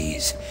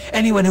disagrees,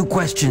 anyone who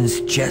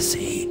questions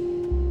Jesse,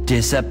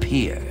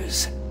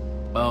 disappears.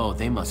 Oh,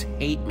 they must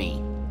hate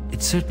me.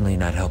 It's certainly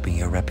not helping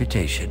your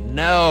reputation,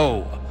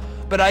 no.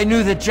 But I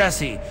knew that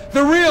Jesse,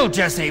 the real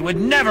Jesse, would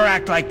never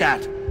act like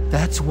that.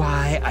 That's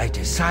why I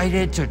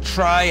decided to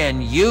try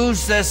and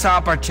use this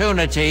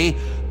opportunity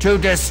to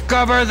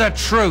discover the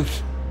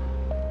truth.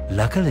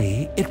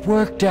 Luckily, it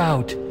worked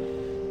out,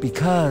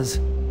 because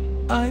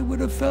I would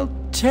have felt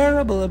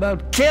terrible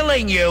about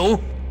killing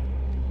you.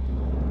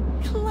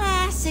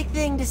 Classic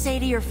thing to say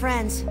to your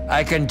friends.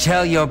 I can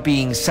tell you're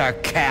being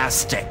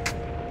sarcastic,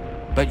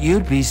 but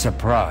you'd be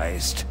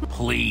surprised.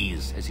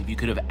 Please, as if you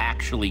could have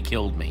actually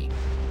killed me.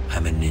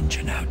 I'm a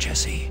ninja now,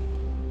 Jesse.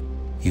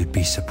 You'd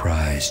be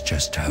surprised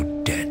just how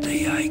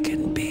deadly I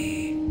can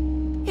be.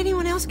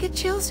 Anyone else get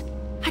chills?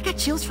 I got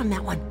chills from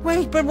that one.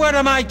 Wait, but what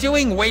am I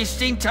doing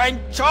wasting time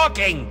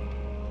talking?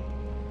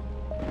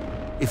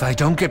 If I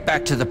don't get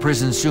back to the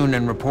prison soon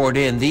and report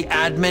in, the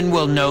admin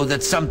will know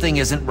that something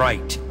isn't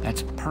right.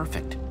 That's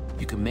perfect.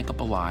 You can make up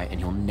a lie and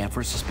you'll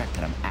never suspect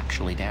that I'm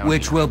actually down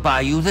Which here. will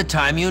buy you the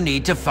time you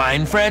need to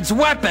find Fred's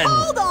weapon!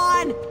 Hold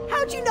on!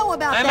 How'd you know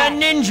about that?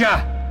 I'm a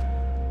ninja!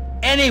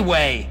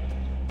 Anyway,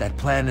 that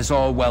plan is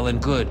all well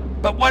and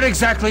good, but what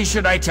exactly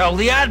should I tell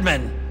the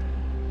admin?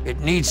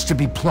 It needs to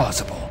be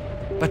plausible,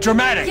 but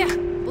dramatic. Yeah,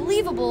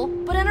 believable,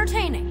 but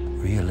entertaining.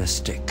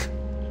 Realistic,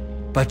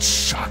 but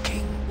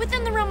shocking.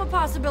 Within the realm of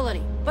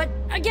possibility, but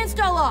against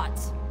all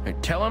odds.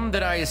 Tell him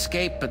that I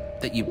escaped,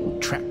 but that you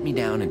tracked me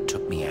down and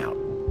took me out.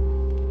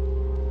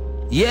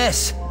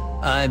 Yes,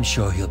 I'm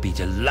sure he'll be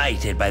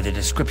delighted by the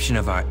description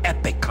of our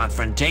epic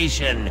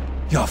confrontation.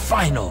 Your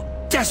final,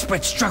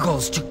 desperate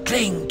struggles to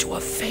cling to a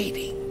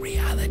fading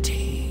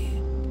reality.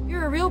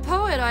 You're a real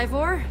poet,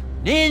 Ivor.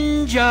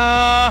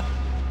 Ninja!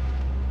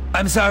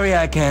 I'm sorry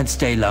I can't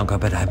stay longer,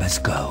 but I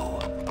must go.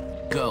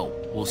 Go.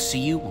 We'll see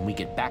you when we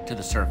get back to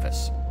the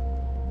surface.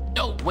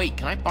 Oh, wait,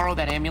 can I borrow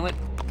that amulet?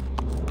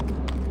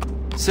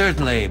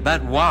 Certainly,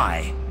 but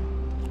why?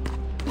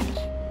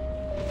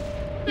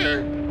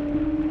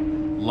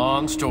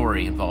 Long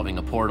story involving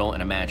a portal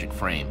and a magic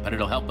frame, but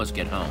it'll help us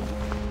get home.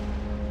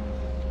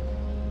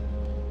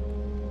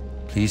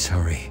 Please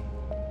hurry.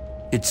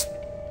 It's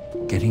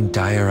getting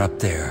dire up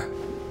there.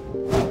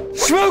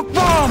 Smoke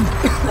bomb!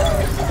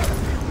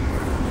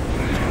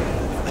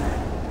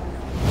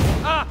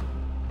 Ah!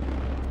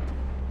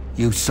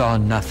 You saw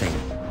nothing.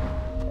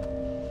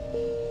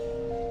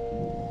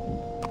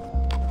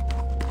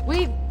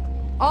 We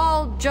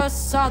all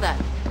just saw that,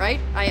 right?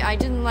 I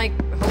didn't, like,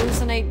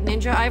 hallucinate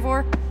Ninja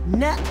Ivor?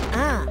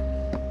 Nuh-uh.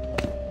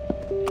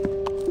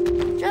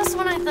 Just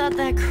when I thought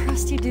that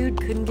crusty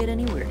dude couldn't get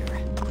any weirder.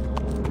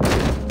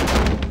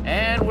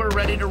 And we're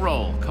ready to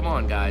roll. Come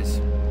on, guys.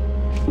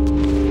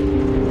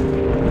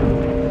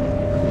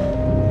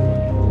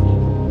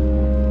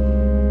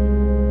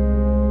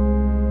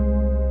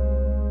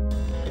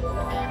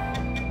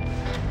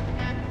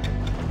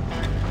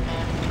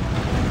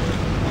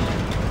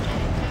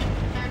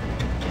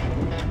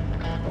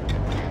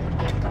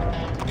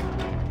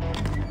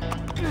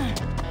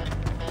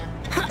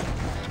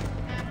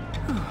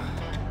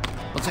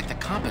 Looks like the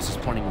compass is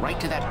pointing right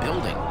to that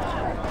building.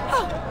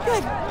 Oh,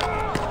 good.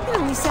 It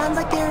only sounds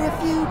like there are a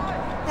few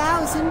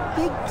thousand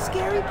big,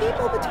 scary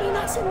people between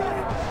us and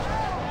there.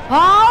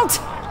 Halt!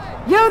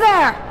 You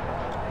there!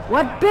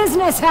 What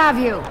business have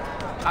you?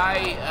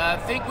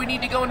 I think we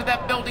need to go into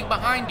that building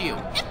behind you.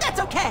 If that's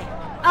okay.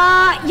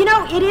 You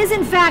know, it is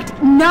in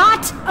fact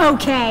not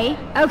okay,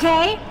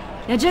 okay?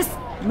 Now just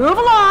move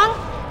along,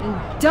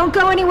 and don't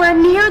go anywhere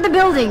near the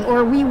building,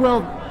 or we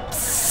will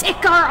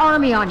sick our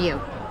army on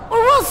you. Or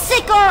we'll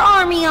sick our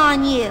army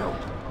on you.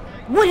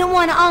 Wouldn't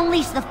want to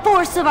unleash the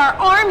force of our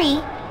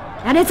army.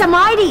 And it's a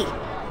mighty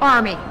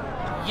army.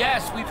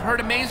 Yes, we've heard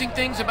amazing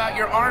things about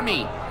your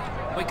army.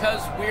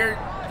 Because we're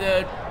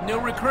the new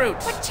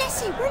recruits. But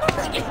Jesse, we're not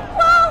like...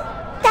 Well,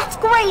 that's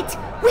great.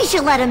 We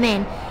should let him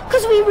in,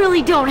 because we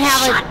really don't have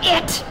Shut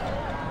it!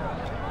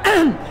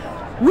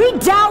 We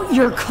doubt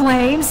your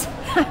claims.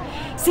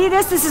 See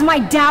this? This is my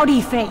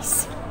dowdy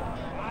face.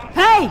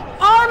 Hey,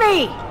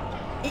 army!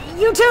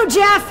 You too,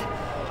 Jeff!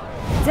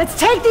 Let's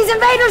take these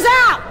invaders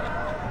out!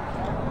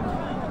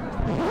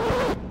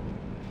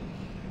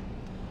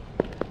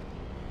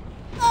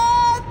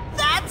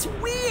 That's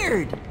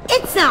weird.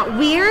 It's not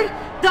weird.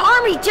 The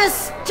army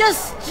just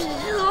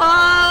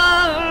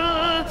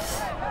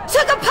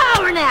took a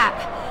power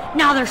nap.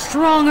 Now they're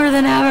stronger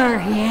than ever.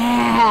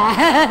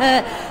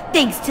 Yeah.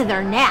 Thanks to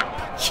their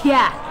nap.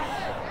 Yeah.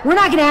 We're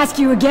not gonna ask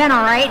you again,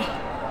 alright?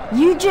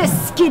 You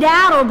just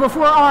skedaddle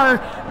before our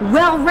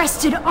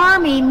well-rested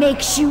army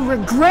makes you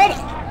regret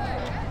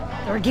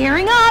it. They're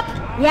gearing up.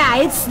 Yeah,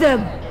 it's the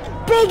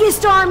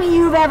biggest army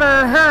you've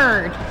ever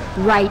heard.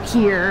 Right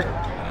here.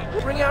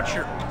 Bring out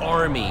your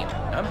army.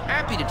 I'm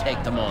happy to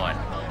take them on.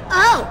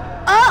 Oh,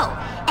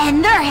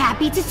 and they're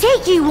happy to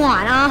take you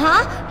on,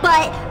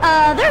 but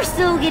they're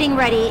still getting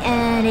ready,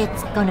 and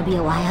it's gonna be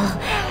a while.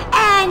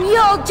 And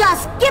you'll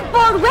just get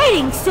bored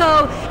waiting,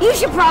 so you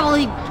should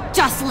probably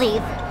just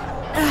leave.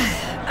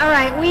 All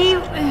right, we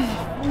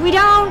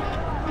don't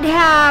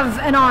have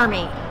an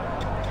army.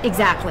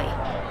 Exactly.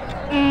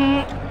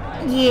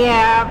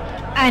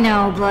 Yeah, I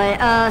know,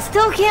 but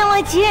still can't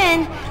let you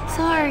in.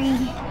 Sorry.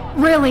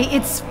 Really,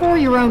 it's for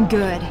your own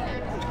good.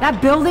 That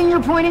building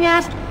you're pointing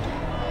at?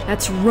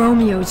 That's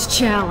Romeo's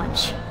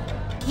challenge.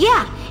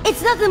 Yeah,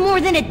 it's nothing more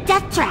than a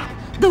death trap.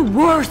 The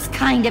worst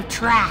kind of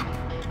trap.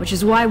 Which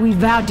is why we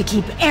vowed to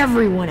keep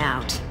everyone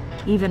out.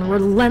 Even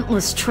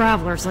relentless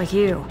travelers like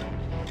you.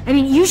 I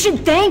mean, you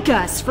should thank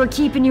us for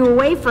keeping you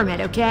away from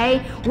it,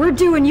 okay? We're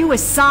doing you a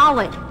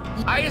solid.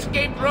 I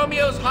escaped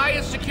Romeo's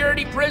highest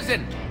security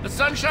prison, the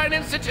Sunshine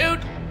Institute.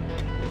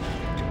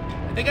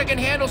 I think I can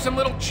handle some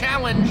little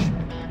challenge.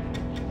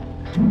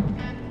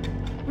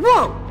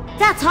 Whoa,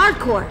 that's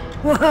hardcore.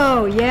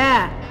 Whoa,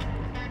 yeah.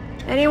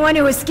 Anyone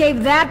who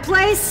escaped that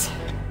place?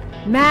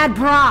 Mad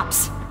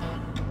props.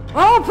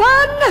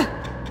 Open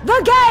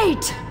the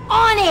gate!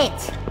 On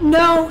it!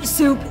 No,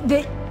 Soup,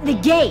 the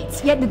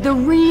gate. Yeah, the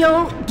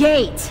real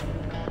gate.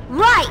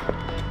 Right!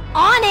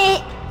 On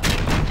it!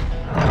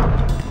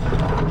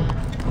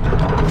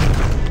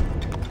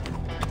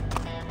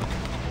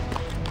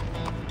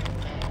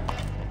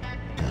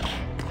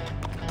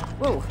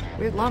 Whoa,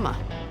 weird llama.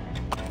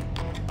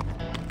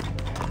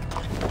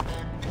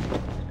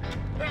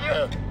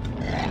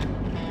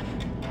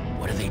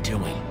 What are they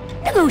doing?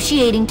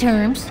 Negotiating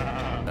terms.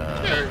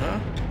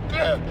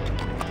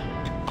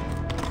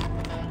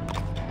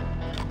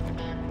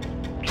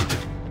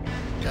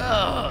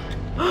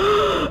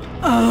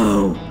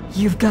 Oh,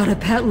 you've got a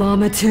pet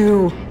llama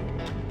too.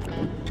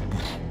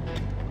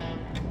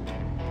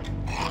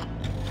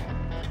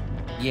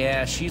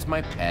 Yeah, she's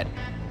my pet.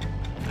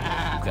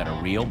 We've got a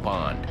real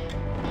bond.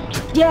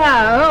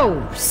 Yeah,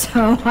 oh,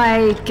 so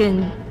I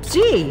can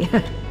see.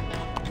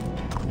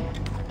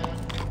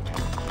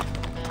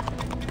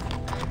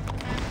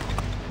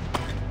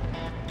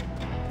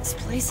 This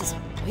place is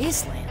a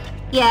wasteland.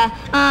 Yeah,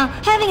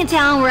 having a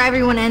town where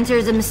everyone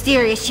enters a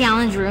mysterious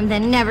challenge room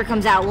then never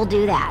comes out will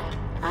do that.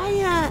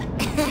 I,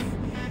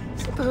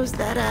 suppose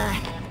that,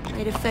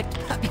 might affect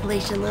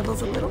population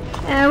levels a little.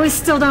 We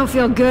still don't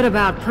feel good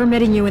about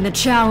permitting you in the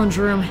challenge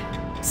room,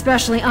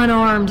 especially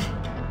unarmed.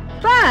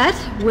 But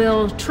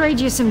we'll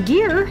trade you some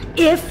gear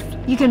if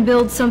you can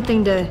build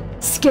something to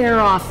scare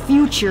off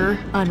future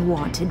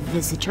unwanted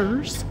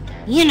visitors.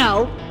 You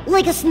know,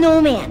 like a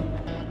snowman.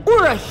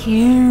 Or a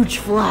huge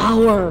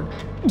flower.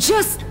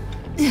 Just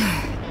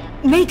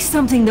make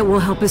something that will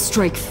help us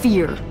strike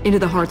fear into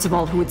the hearts of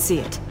all who would see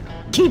it.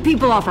 Keep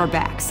people off our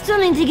backs.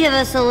 Something to give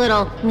us a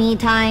little me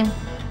time.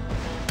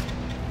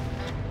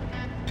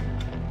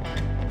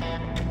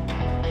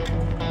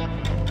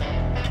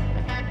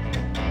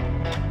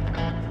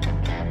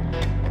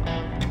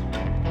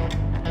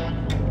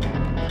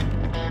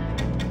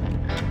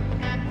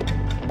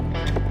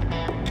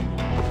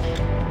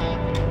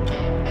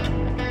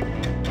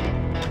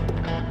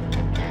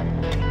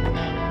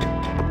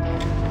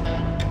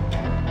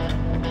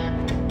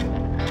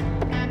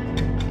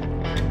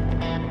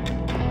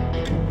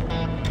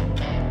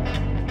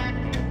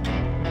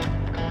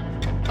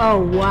 Oh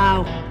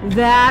wow,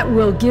 that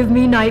will give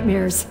me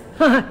nightmares.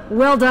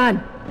 Well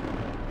done.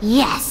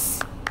 Yes,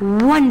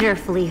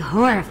 wonderfully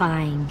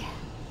horrifying.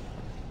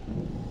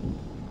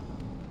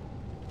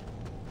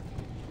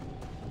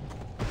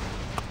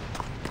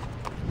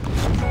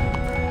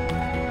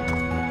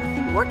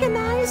 Nothing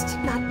organized,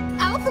 not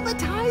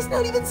alphabetized,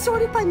 not even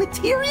sorted by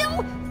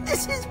material?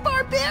 This is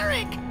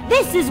barbaric!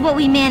 This is what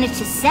we managed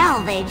to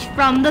salvage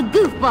from the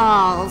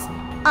goofballs.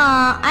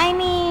 I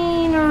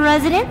mean,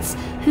 residents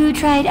who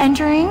tried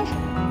entering.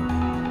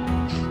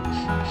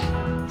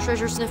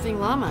 Treasure-sniffing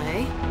llama,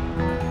 eh?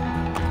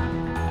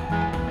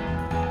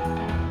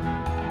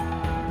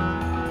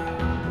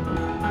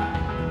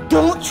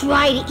 Don't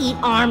try to eat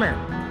armor.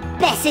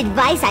 Best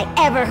advice I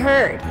ever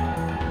heard.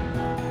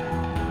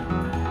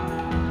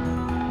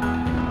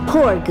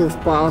 Poor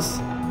goofballs.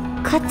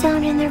 Cut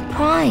down in their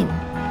prime.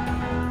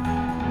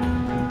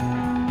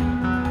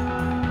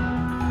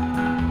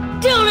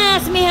 Don't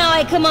ask me how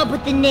I come up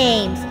with the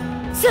names.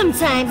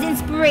 Sometimes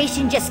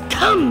inspiration just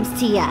comes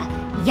to ya,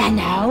 you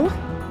know?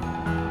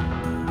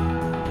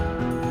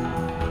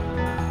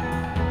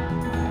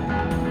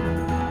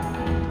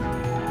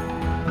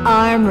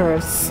 Armor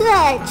of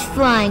such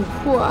fine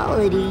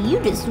quality, you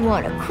just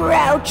want to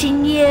crouch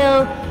and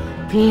yell,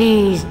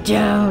 "Please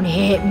don't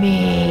hit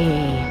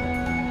me."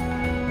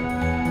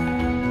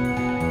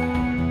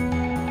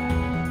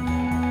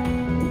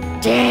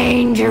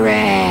 Dangerous!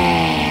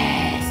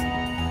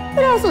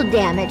 But also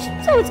damaged,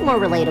 so it's more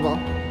relatable.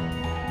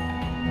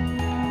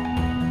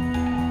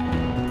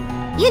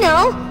 You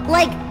know,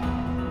 like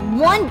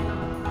 1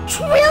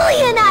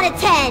 trillion out of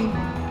 10!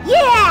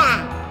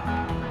 Yeah!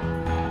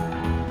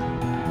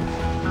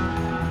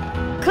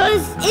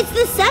 'Cause it's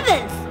the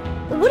 7th!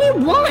 What do you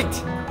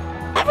want?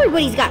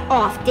 Everybody's got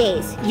off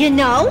days, you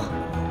know?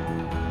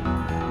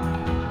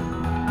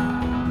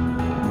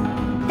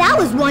 That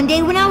was one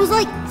day when I was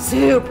like,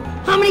 "Soup,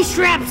 how many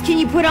straps can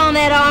you put on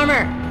that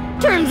armor?"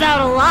 Turns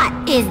out a lot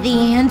is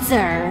the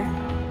answer.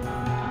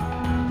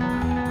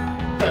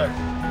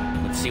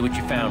 Let's see what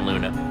you found,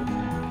 Luna.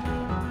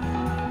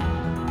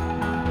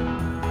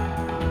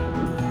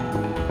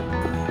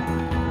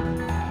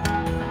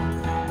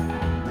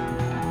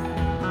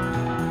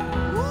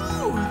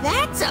 Ooh,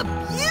 that's a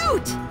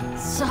beaut!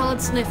 Solid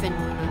sniffing.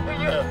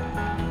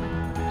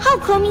 How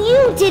come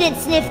you didn't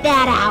sniff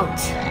that out?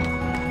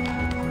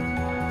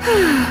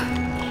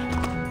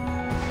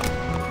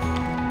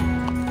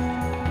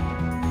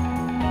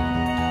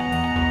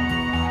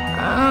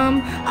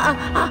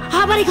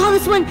 How about I call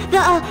this one the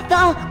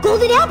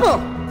golden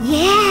apple?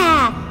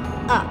 Yeah.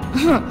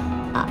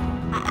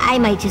 I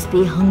might just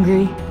be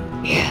hungry.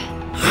 Yeah.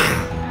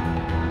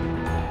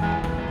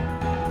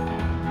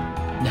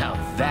 Now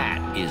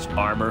that is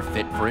armor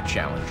fit for a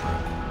challenge room.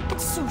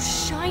 It's so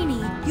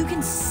shiny, you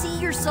can see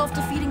yourself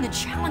defeating the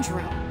challenge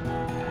room.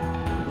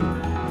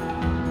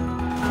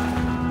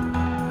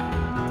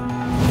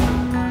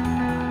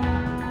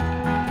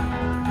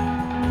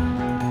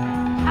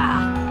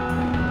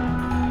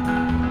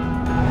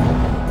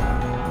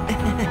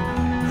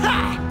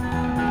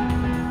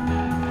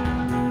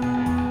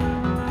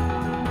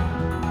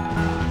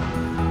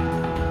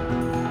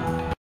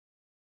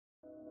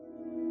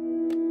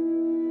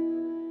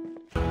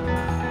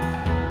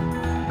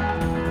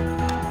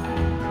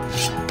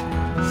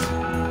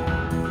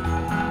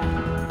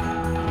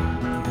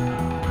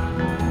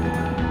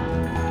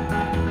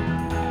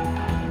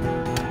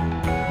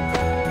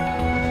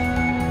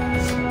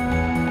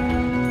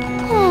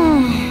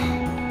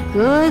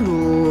 Good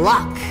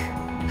luck.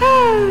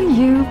 Ah,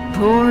 you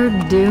poor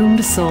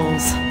doomed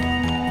souls.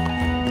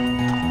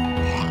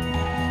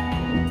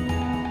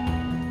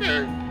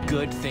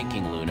 Good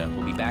thinking, Luna.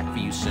 We'll be back for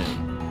you soon.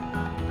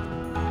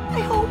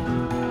 I hope.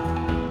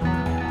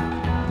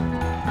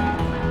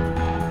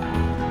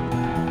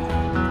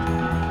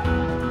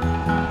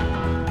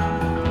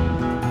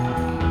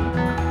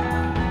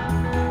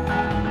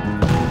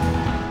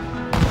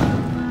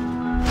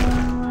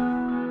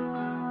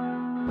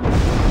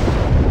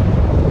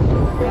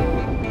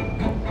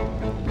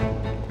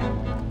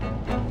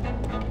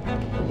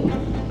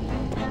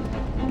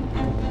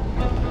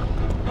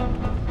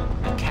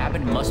 The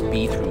cabin must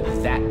be through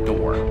that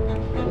door.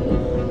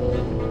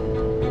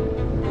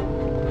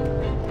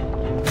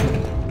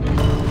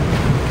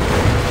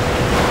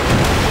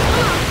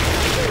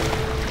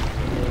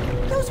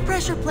 Those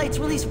pressure plates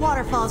release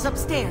waterfalls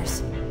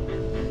upstairs.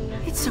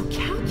 It's so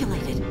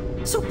calculated,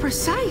 so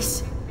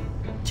precise.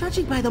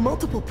 Judging by the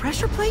multiple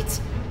pressure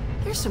plates,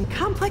 there's some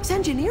complex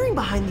engineering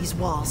behind these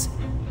walls.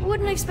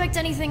 Wouldn't expect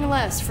anything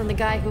less from the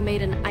guy who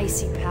made an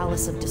icy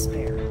palace of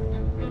despair.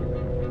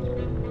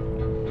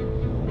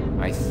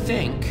 I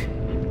think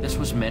this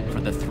was meant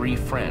for the three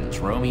friends,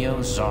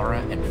 Romeo,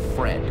 Zara, and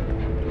Fred.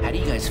 How do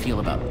you guys feel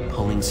about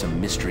pulling some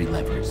mystery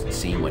levers and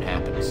seeing what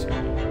happens? Here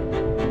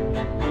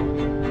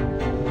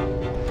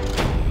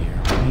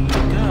we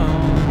go.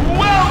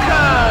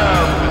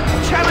 Welcome!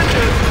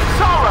 Challengers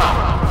Zara,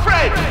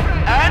 Fred,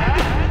 and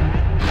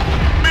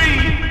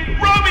me,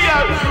 Romeo!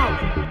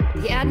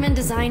 The admin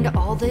designed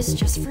all this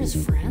just for his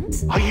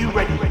friends? Are you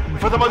ready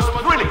for the most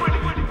thrilling,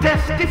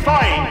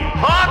 death-defying,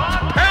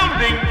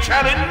 heart-pounding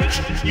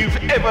challenge you've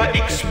ever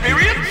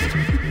experienced?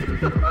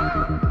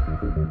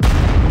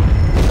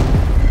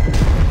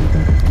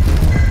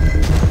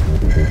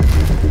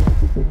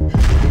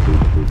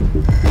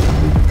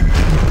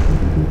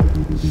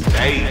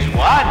 Stage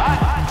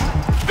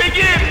 1,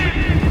 begin!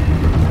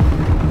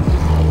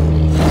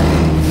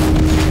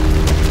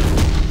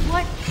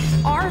 What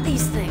are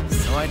these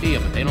things? No idea,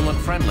 but they don't look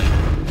friendly.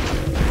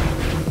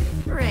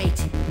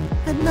 Great.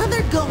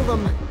 Another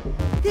golem.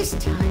 This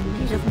time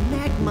made of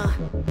magma.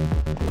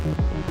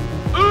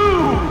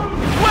 Ooh!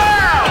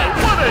 Wow!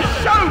 What a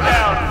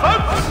showdown,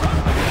 folks!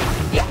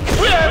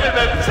 We're having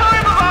the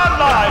time of our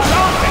lives,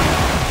 aren't we?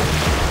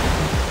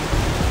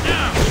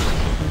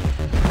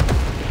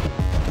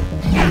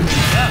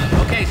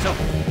 Yeah, okay, so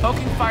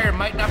poking fire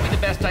might not be the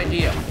best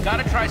idea.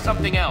 Gotta try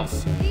something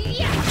else.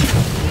 Yeah!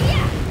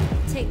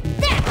 Take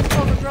that,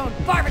 overgrown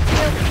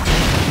barbecue!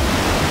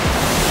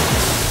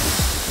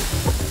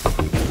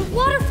 The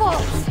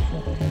waterfalls!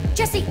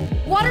 Jesse,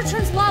 water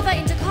turns lava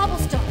into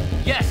cobblestone.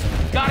 Yes,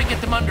 gotta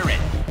get them under it.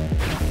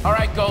 All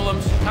right,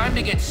 golems, time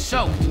to get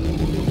soaked.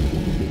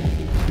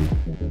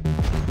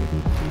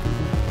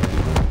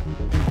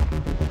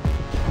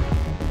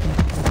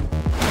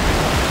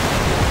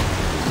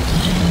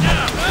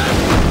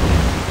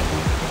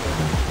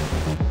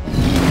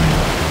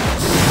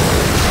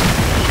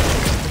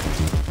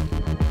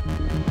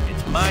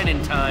 It's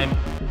mining time.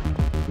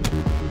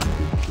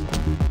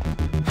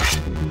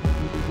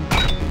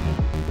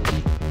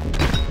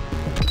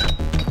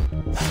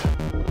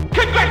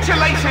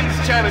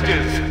 Congratulations,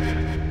 challengers!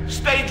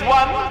 Stage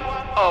 1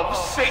 of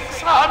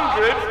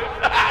 600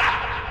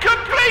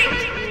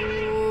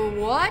 complete!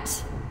 What?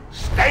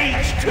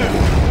 Stage 2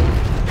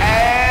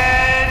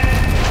 and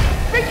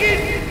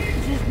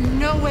begin! There's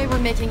no way we're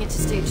making it to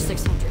stage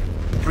 600.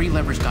 3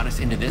 levers got us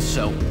into this,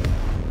 so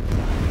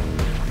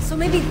So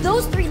maybe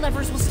those 3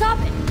 levers will stop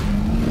it.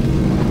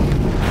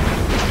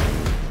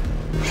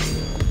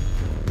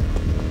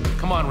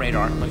 come on,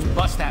 Radar, let's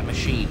bust that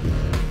machine.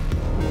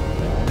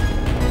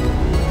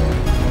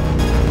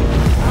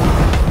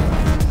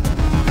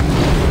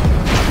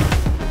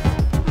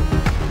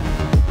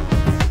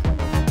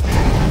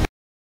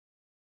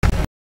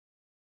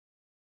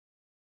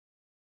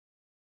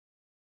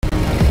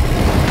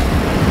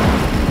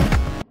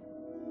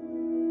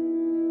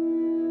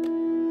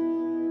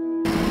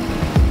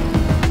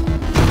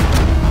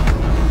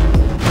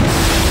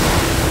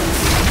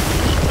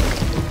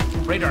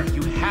 Radar,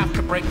 you have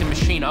to break the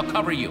machine. I'll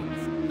cover you.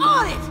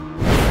 On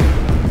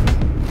it!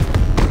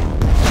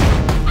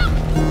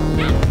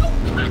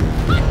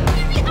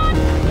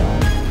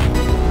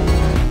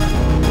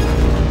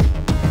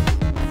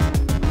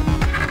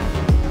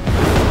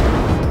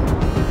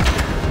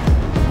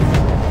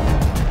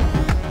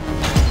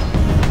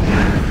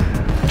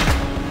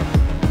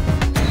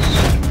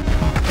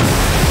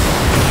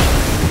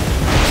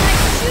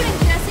 Nice shooting,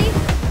 Jesse.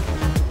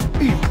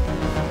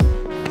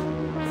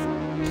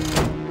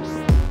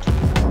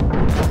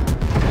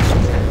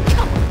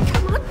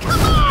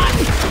 Come on!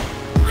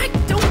 Why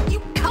don't you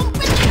come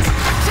with this?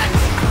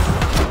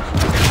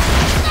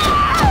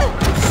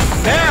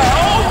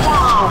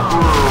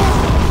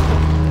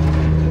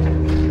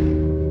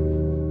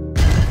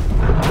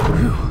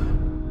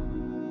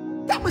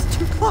 That was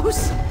too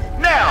close.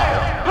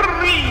 Now,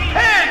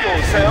 prepare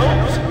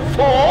yourselves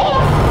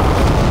for...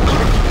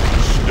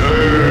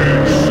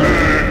 Stage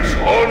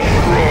 600!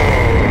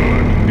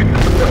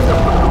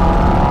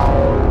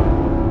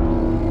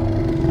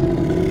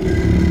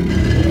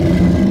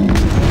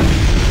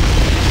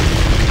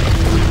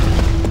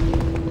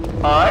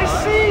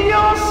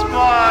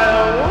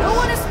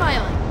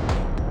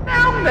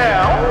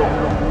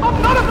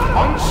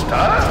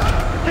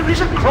 monster. There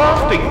is a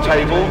crafting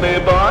table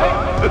nearby.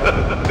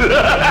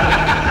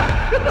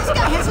 This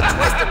guy has a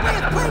twisted way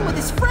of playing with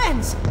his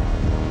friends.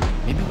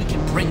 Maybe we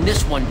can bring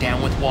this one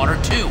down with water,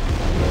 too.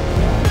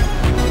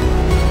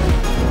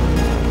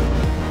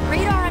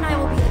 Radar and I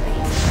will be the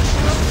base.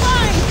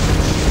 Fine!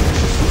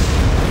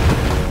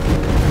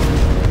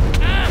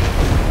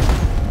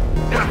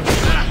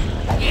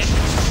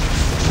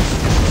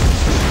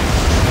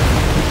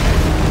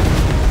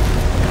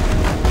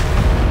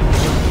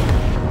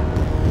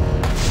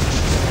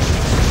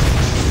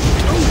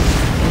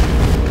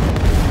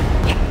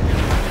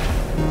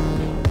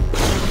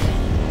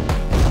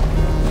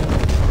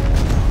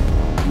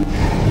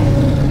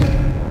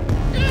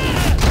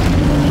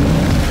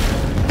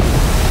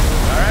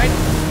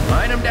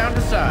 Down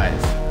to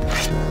size.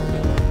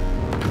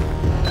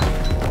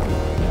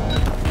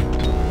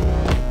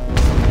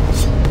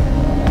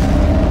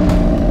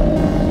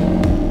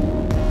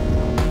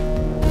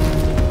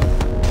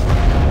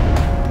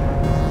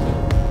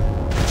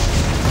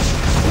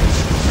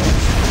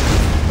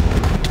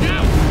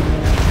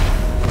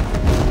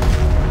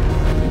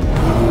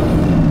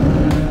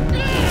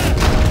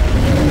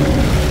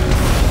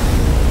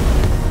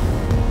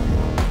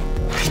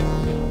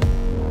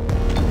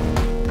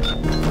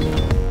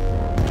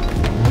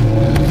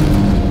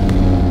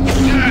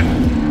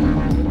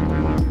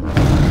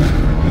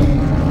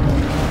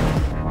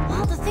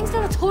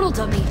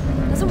 Dummy.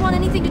 Doesn't want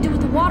anything to do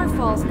with the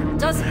waterfalls now,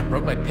 does it? I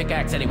broke my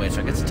pickaxe anyway, so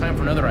I guess it's time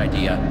for another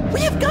idea.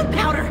 We have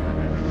gunpowder!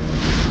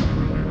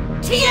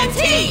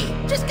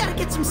 TNT! Just gotta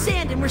get some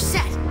sand and we're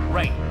set.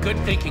 Right. Good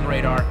thinking,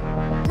 Radar.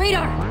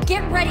 Radar,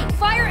 get ready.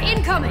 Fire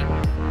incoming!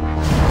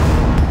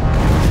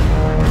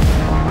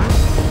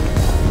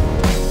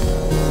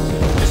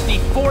 Just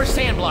need 4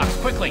 sand blocks,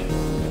 quickly.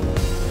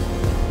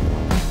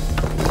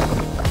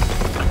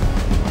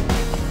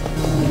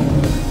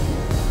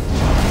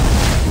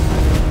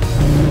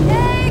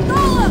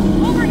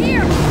 Over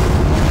here!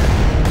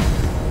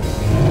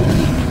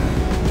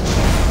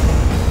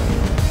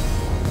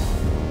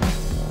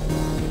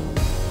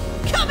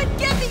 Come and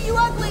get me, you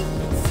ugly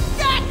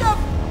stack of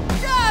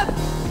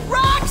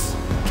rocks!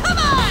 Come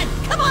on!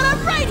 Come on,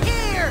 I'm right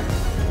here!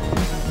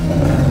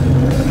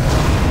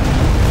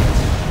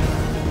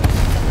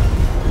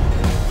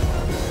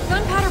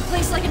 Gunpowder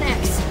placed like an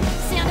X.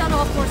 Sand on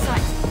all 4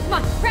 sides. Come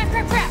on, craft,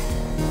 craft, craft!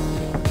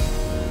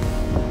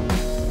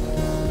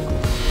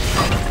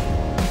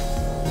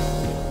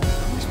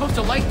 Supposed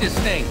to like this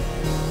thing.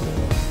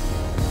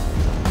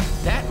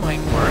 That might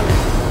work.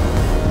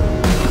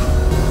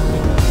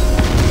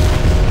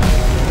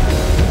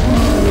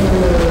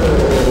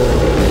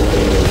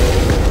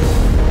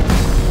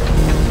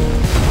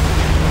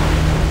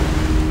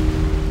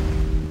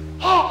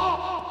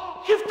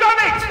 Oh, you've done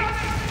it!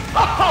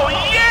 Oh,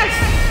 yes!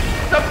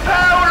 The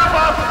power of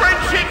our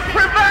friendship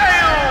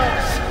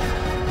prevails!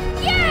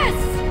 Yes!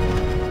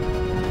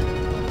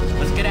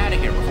 Let's get out of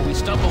here before we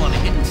stumble on a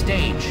hidden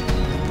stage.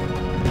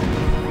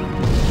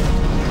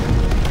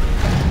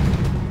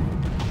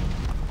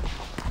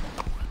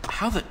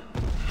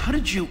 How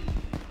did you...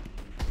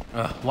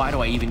 why do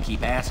I even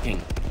keep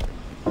asking?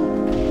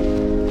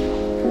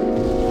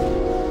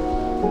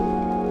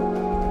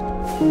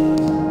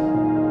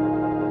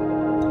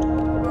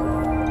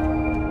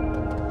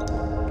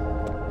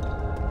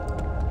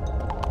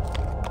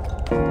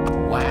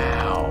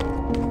 Wow.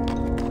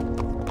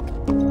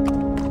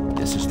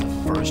 This is the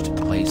first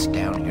place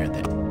down here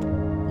that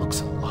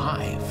looks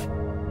alive.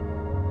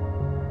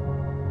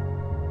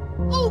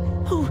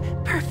 Oh,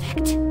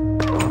 perfect.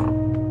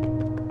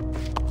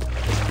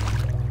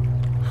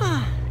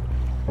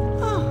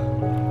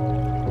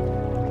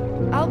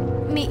 I'll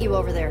meet you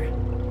over there.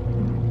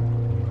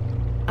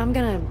 I'm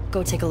gonna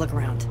go take a look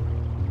around.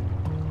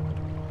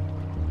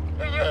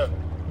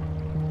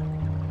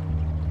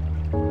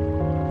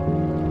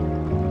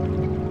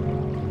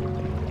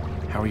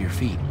 How are your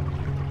feet?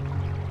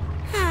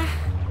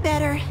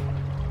 Better.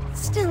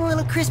 Still a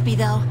little crispy,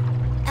 though.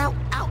 Ow,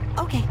 ow,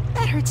 okay,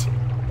 that hurts.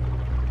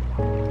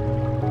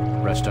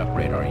 Rest up,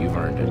 Radar. You've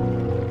earned it.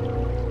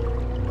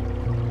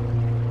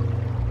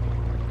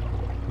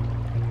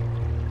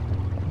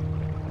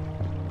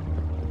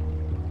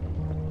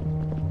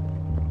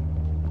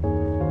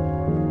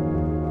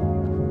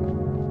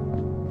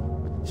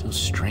 So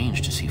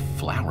strange to see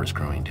flowers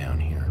growing down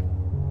here.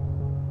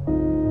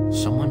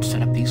 Someone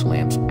set up these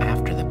lamps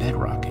after the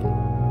bedrocking.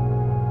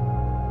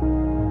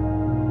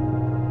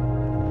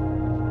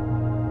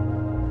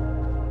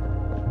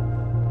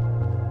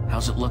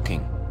 How's it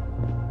looking?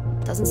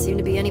 Doesn't seem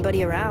to be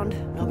anybody around.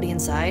 Nobody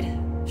inside.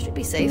 Should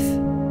be safe.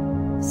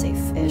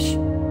 Safe-ish.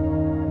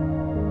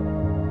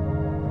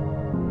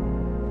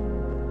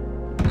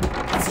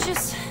 Let's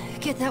just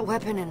get that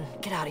weapon and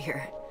get out of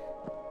here.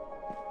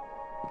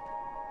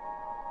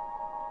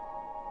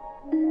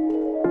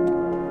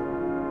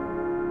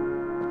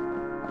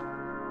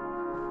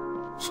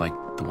 It's like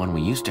the one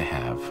we used to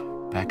have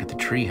back at the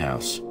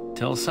treehouse.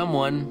 Till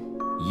someone,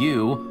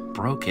 you,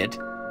 broke it.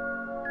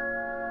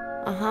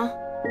 Uh-huh.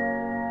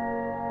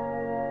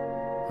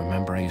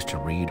 Remember I used to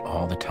read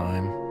all the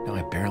time? Now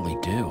I barely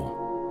do.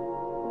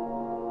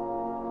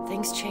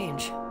 Things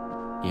change.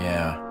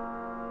 Yeah.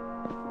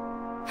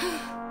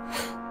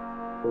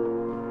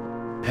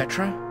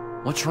 Petra?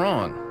 What's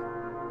wrong?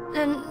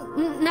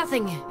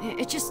 Nothing.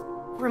 It just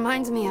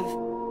reminds me of...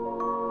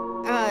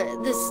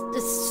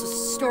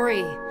 this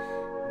story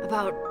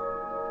about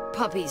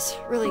puppies.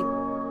 Really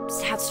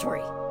sad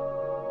story.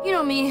 You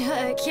know me,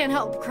 I can't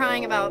help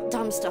crying about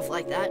dumb stuff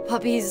like that.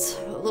 Puppies,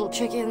 little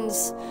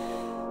chickens...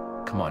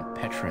 Come on,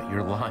 Petra,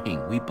 you're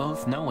lying. We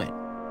both know it.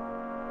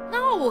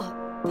 No!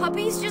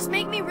 Puppies just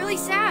make me really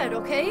sad,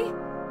 okay?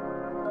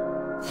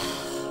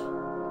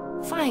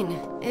 Fine.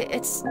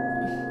 It's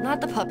not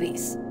the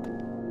puppies.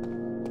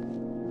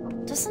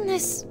 Doesn't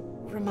this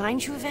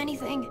remind you of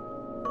anything?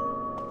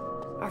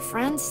 Our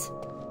friends?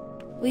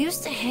 We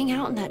used to hang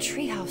out in that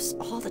treehouse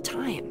all the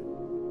time.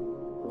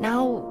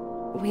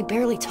 Now, we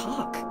barely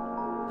talk.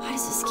 Why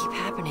does this keep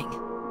happening?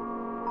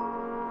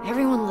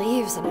 Everyone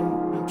leaves and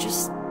I'm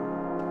just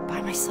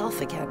by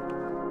myself again.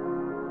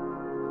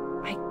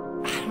 I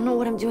don't know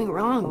what I'm doing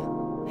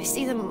wrong. I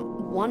see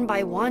them one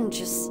by one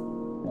just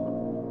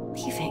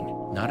leaving.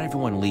 Not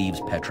everyone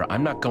leaves, Petra.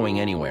 I'm not going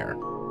anywhere.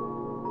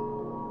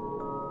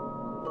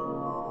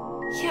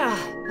 Yeah,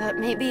 but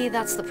maybe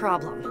that's the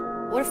problem.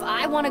 What if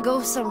I want to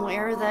go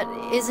somewhere that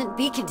isn't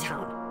Beacon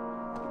Town?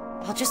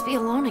 I'll just be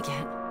alone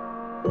again.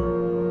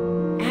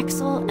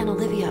 Axel and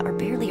Olivia are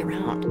barely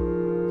around.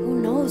 Who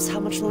knows how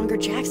much longer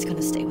Jack's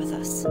gonna stay with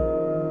us?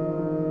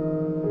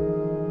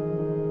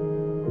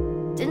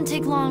 Didn't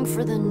take long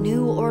for the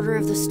new Order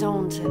of the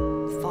Stone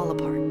to fall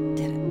apart,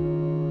 did it?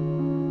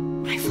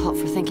 My fault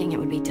for thinking it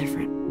would be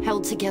different.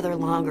 Held together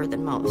longer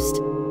than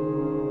most.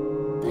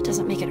 That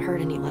doesn't make it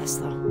hurt any less,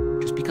 though.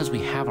 Just because we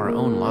have our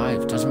own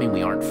lives doesn't mean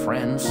we aren't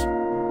friends.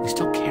 We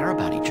still care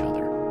about each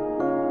other.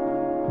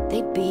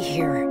 They'd be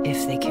here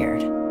if they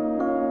cared.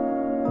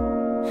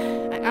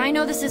 I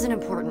know this isn't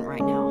important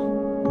right now.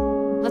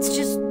 Let's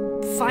just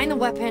find the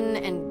weapon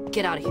and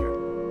get out of here.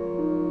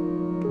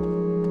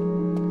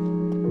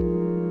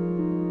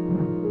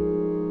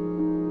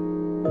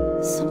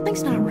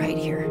 Something's not right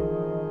here.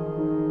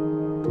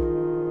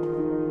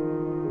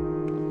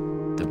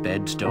 The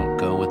beds don't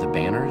go with the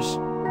banners?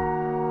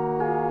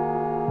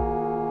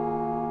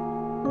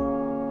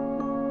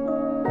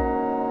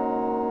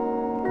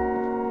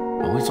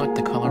 Always liked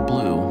the color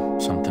blue.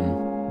 Something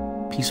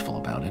peaceful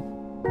about it.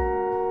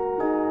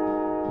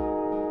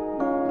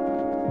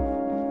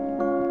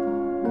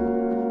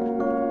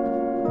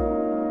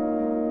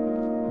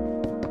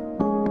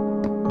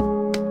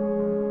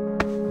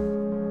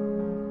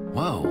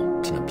 Whoa,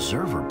 it's an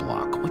observer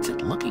block. What's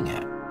it looking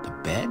at? The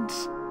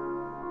beds?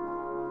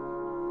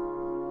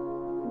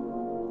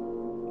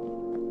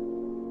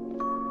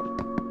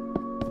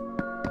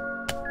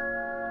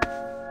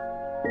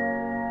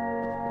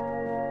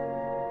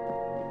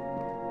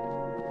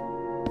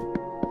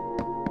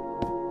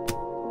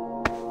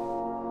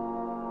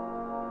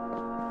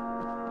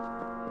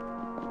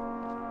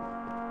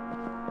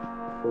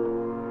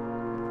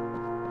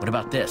 What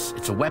about this?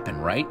 It's a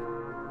weapon, right?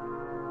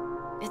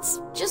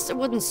 It's just a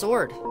wooden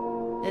sword.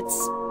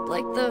 It's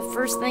like the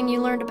first thing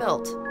you learn to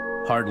build.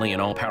 Hardly an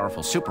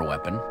all-powerful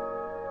superweapon.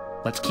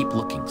 Let's keep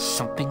looking.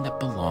 Something that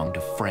belonged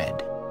to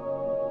Fred.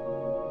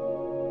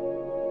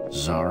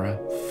 Zara,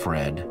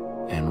 Fred,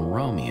 and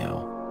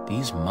Romeo.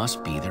 These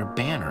must be their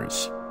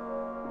banners.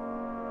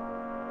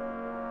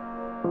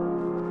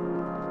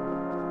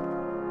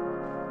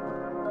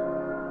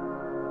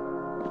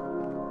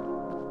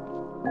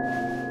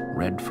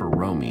 Red for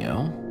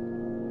Romeo.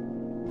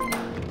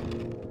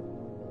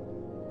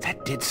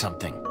 That did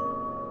something.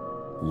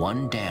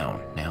 One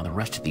down. Now the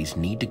rest of these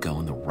need to go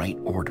in the right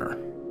order.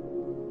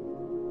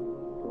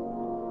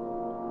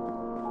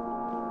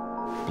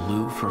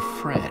 Blue for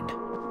Fred.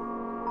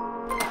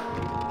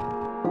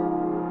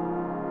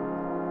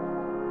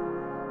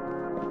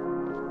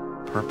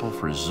 Purple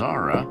for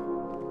Zara.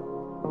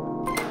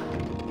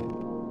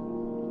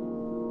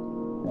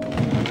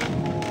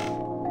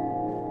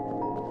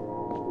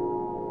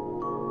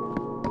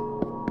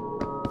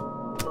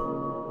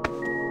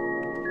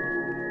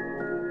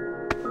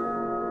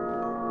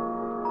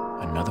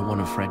 Another one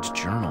of Fred's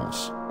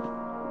journals.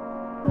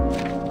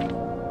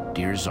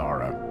 Dear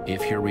Zara,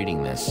 if you're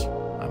reading this,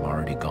 I'm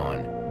already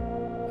gone.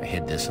 I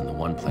hid this in the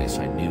one place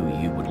I knew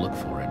you would look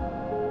for it.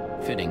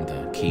 Fitting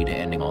the key to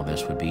ending all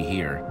this would be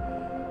here,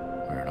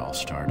 where it all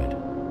started.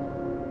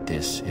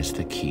 This is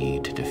the key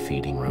to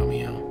defeating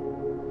Romeo.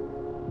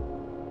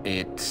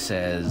 It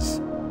says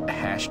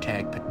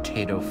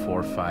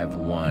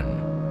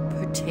 #potato451.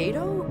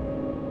 Potato?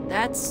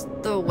 That's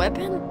the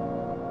weapon?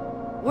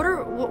 What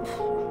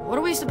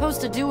are we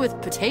supposed to do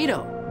with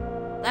potato?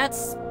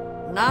 That's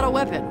not a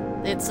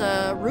weapon. It's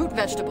a root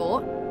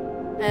vegetable,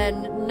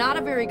 and not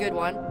a very good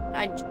one.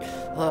 I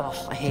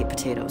hate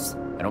potatoes.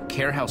 I don't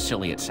care how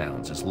silly it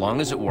sounds, as long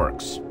as it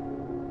works.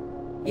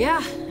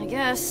 Yeah, I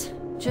guess.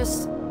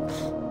 Just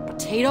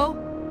potato?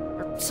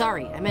 Or,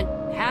 sorry, I meant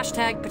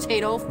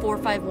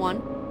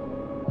 #potato451.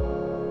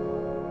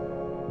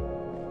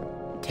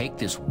 Take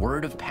this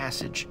word of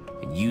passage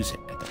and use it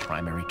at the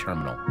primary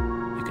terminal.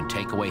 You can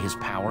take away his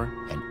power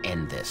and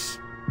end this.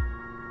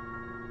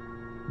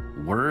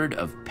 Word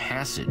of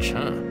passage,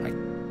 huh? I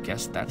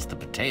guess that's the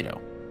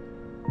potato.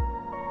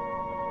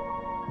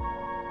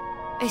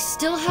 I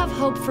still have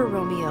hope for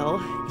Romeo.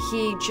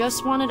 He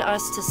just wanted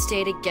us to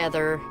stay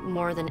together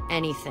more than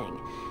anything.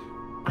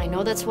 I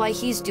know that's why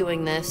he's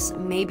doing this.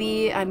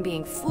 Maybe I'm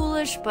being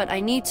foolish, but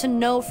I need to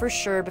know for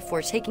sure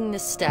before taking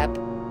this step.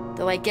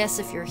 Though I guess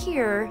if you're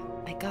here,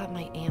 I got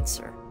my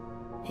answer.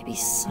 Maybe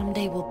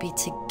someday we'll be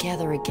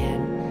together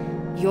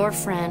again. Your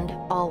friend,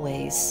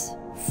 always,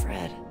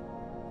 Fred.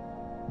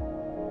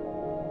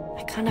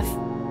 I kind of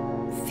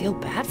feel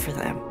bad for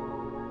them.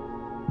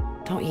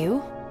 Don't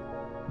you?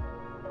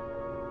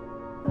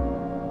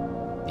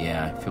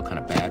 Yeah, I feel kind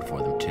of bad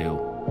for them, too.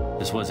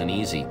 This wasn't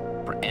easy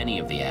for any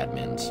of the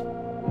admins.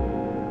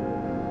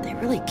 They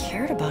really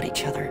cared about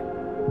each other.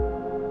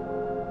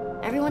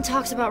 Everyone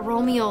talks about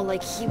Romeo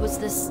like he was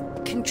this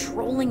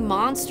controlling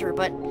monster,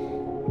 but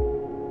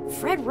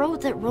Fred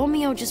wrote that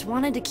Romeo just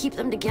wanted to keep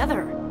them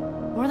together,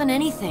 more than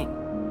anything.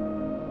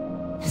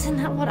 Isn't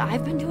that what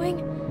I've been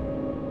doing?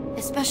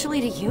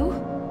 Especially to you?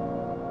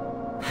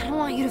 I don't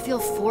want you to feel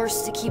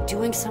forced to keep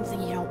doing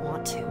something you don't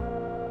want to.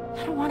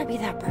 I don't want to be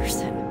that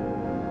person.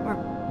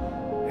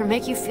 Or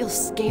make you feel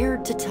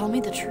scared to tell me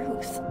the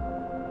truth.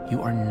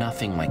 You are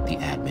nothing like the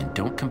admin.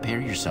 Don't compare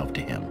yourself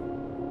to him.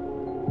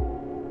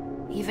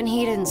 Even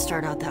he didn't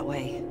start out that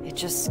way. It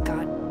just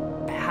got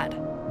bad.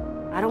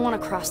 I don't want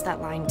to cross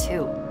that line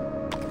too.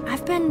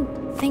 I've been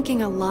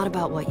thinking a lot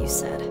about what you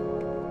said.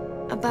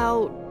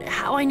 About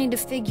how I need to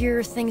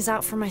figure things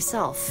out for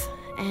myself.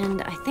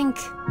 And I think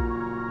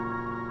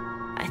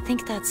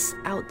that's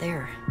out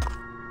there.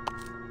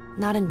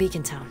 Not in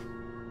Beacon Town.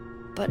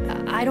 But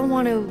I don't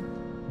want to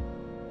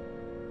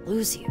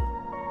lose you.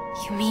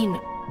 You mean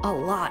a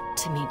lot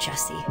to me,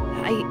 Jesse.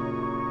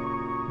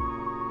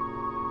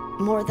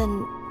 More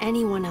than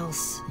anyone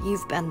else,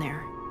 you've been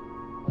there.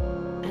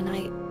 And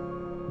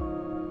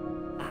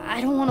I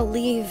don't want to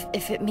leave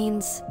if it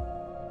means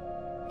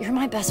you're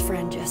my best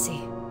friend,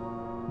 Jesse.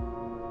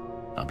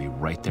 I'll be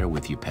right there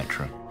with you,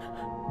 Petra.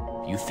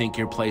 If you think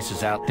your place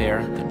is out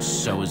there, then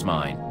so is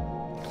mine.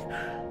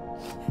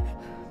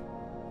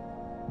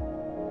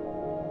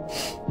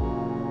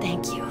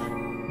 Thank you.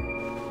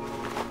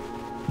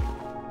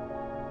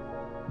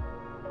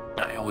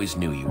 I always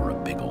knew you were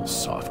a big old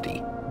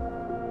softy.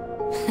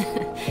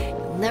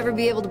 You'll never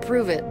be able to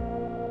prove it.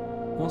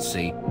 We'll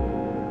see.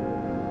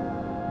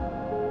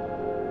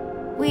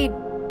 We'd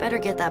better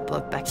get that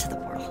book back to the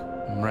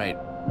portal. Right.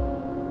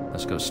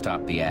 Let's go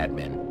stop the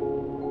admin.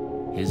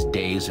 His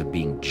days of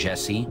being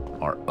Jesse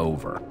are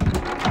over.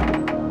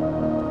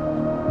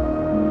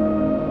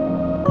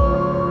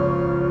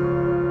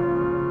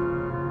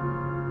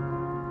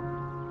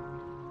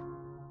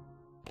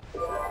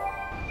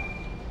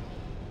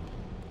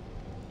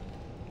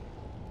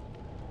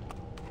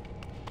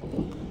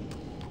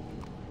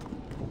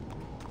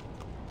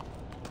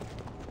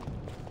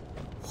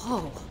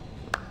 Whoa.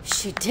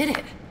 She did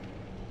it.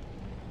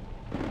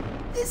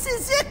 This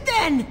is it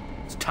then!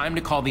 It's time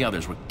to call the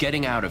others. We're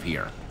getting out of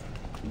here.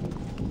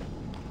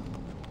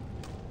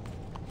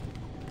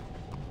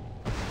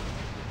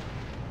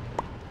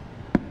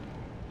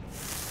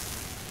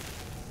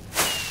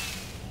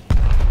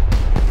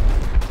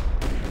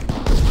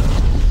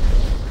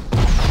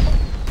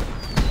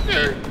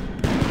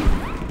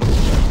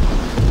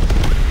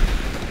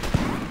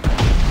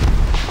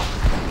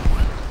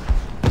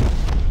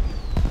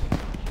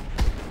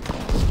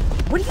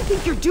 What do you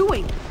think you're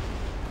doing?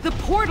 The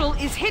portal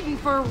is hidden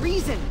for a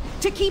reason,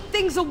 to keep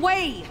things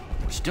away.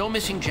 We're still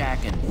missing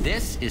Jack, and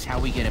this is how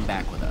we get him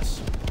back with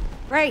us.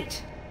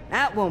 Great.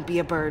 That won't be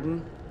a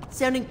burden.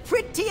 Sounding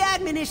pretty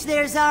adminish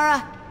there,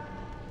 Zara.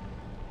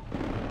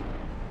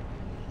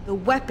 The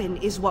weapon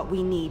is what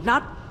we need,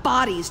 not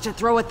bodies to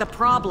throw at the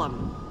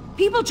problem.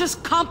 People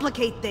just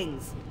complicate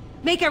things.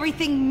 Make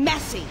everything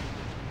messy,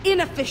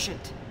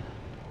 inefficient.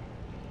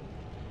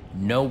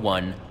 No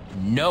one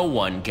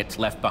gets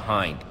left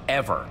behind,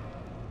 ever.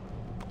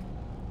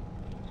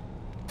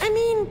 I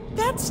mean,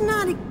 that's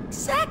not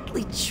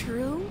exactly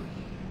true.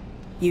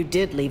 You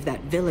did leave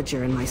that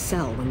villager in my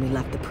cell when we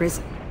left the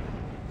prison.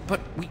 But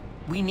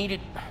we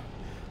needed...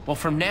 Well,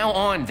 from now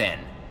on, then.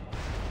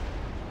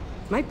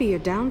 Might be your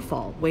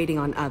downfall, waiting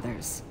on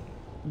others.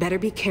 Better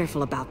be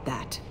careful about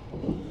that.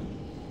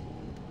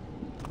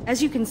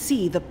 As you can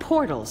see, the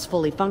portal's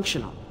fully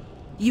functional.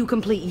 You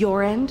complete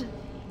your end?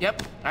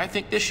 Yep, I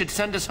think this should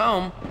send us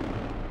home.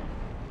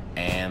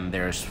 And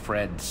there's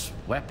Fred's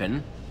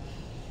weapon.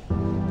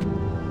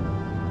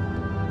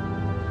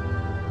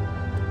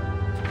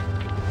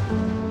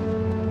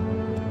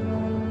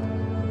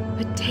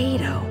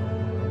 Potato.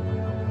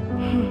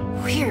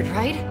 Weird,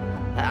 right?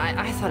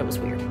 I thought it was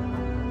weird.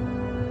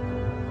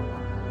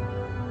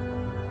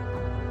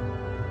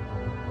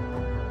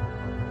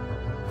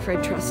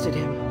 Fred trusted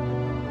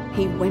him.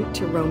 He went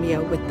to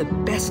Romeo with the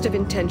best of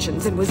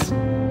intentions and was...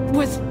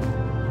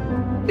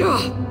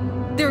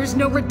 Ugh! There is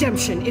no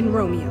redemption in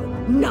Romeo.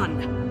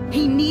 None.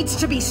 He needs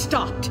to be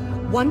stopped,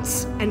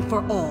 once and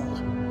for all.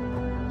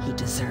 He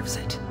deserves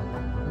it.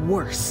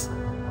 Worse.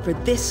 For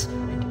this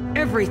and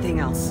everything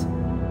else.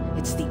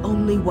 It's the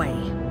only way.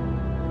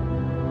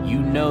 You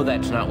know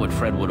that's not what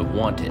Fred would have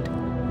wanted.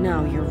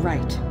 No, you're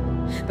right.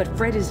 But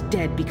Fred is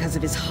dead because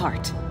of his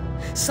heart.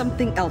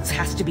 Something else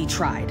has to be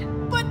tried.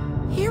 But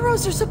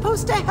heroes are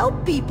supposed to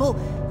help people,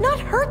 not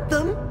hurt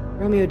them.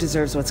 Romeo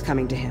deserves what's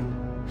coming to him.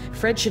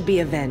 Fred should be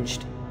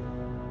avenged.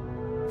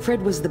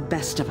 Fred was the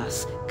best of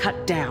us,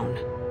 cut down.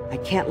 I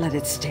can't let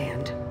it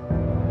stand.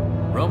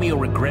 Romeo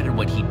regretted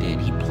what he did.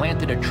 He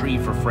planted a tree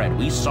for Fred.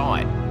 We saw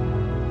it.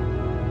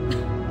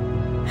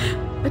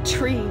 A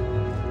tree.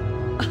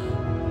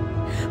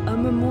 A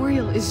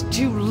memorial is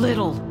too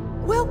little.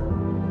 Well,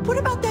 what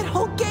about that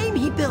whole game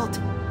he built?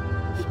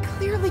 He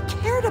clearly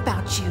cared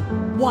about you.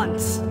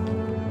 Once.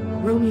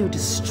 Romeo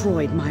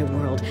destroyed my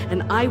world,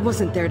 and I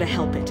wasn't there to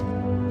help it.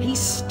 He's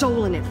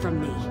stolen it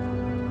from me.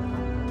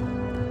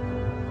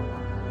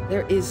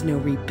 There is no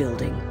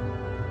rebuilding.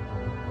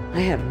 I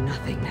have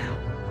nothing now.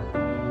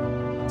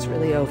 It's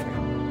really over.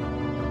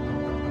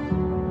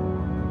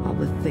 All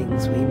the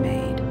things we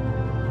made.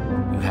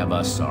 You have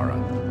us, Sarah.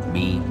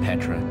 Me,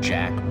 Petra,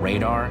 Jack,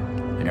 Radar,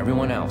 and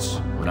everyone else.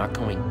 We're not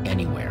going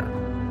anywhere.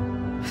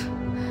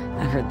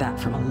 I've heard that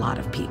from a lot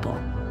of people.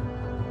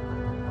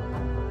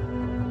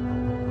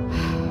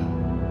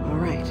 All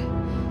right.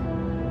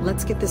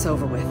 Let's get this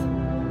over with.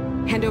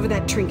 Hand over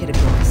that trinket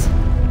of yours.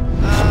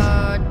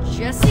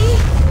 Jesse?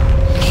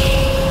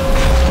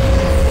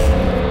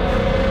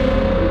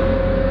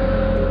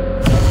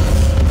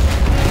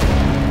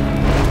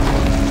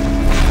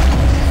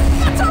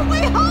 That's our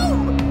way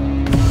home!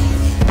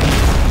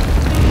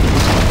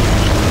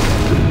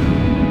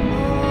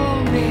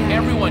 Oh, man.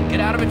 Everyone, get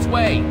out of its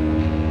way!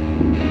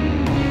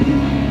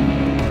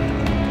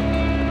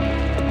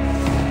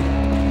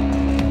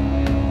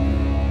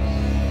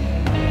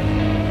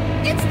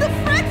 It's the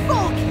Fred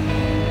folk!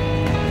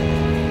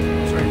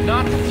 Those are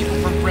not the people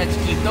from Fred's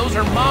team. Those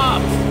are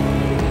mobs!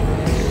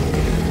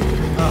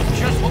 Oh,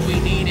 just what we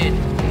needed.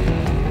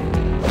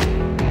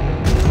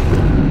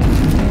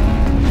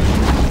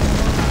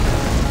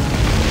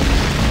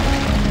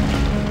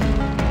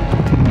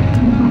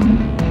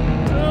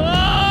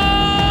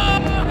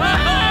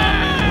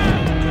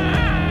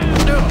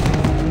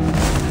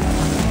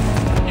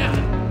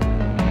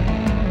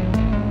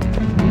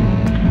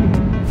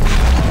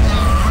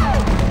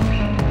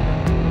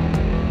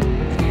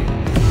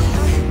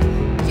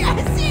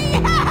 Jesse,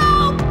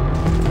 help!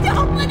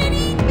 Don't let it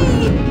eat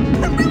me!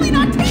 I'm really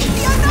not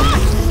tasty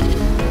enough!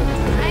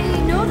 I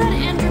know that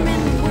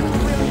Enderman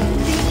wouldn't really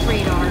think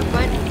Radar,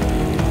 but...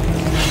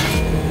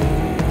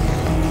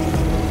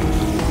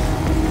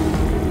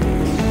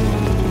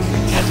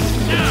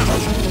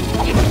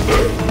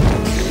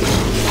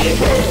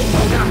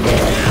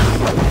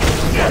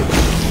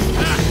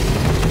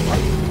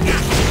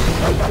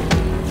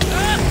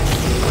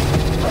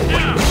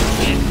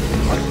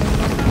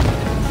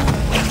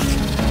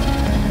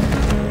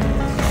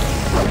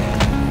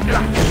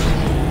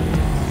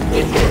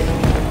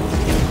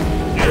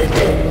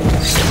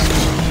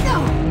 No!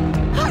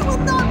 I will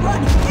not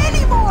run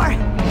anymore!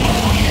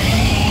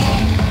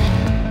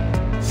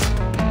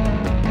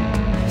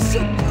 So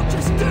you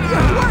just did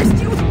your worst,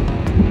 you...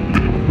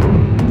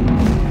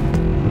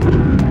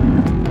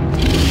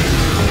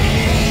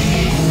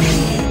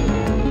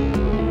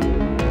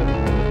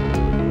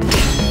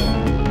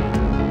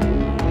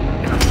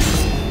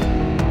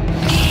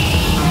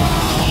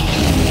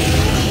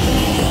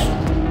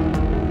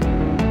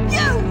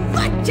 You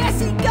let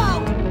Jesse go!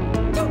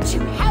 Don't you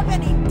have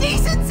any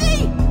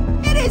decency?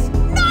 It is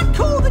not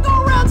cool to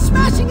go around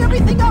smashing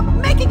everything up,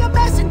 making a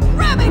mess, and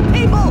grabbing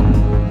people!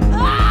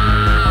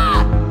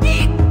 Ah!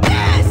 Eat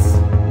this!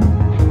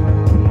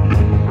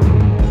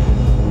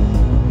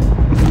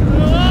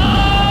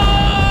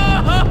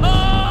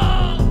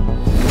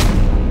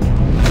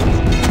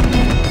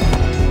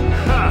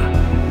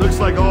 Ha! Looks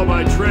like all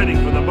my training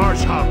for the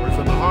marsh hoppers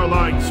and the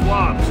Harline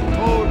swamps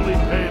totally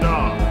paid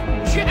off.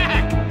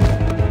 Jack!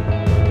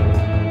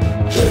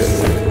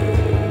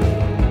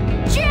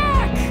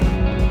 Jack!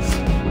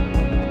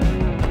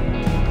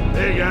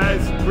 Hey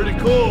guys, pretty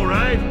cool,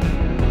 right?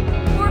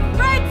 For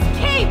Fred's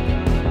keep!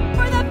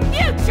 For the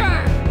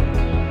future!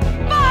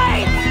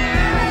 Fight!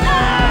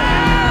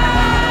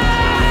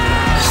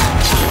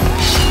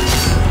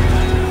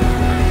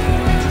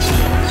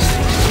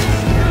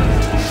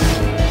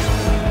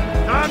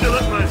 Time to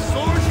let my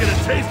sword get a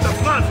taste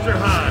of monster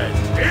hide.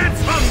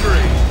 It's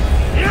hungry!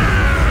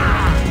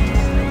 Yeah!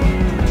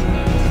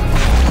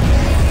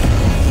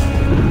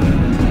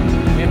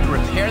 We have to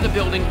repair the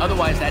building,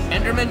 otherwise that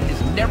Enderman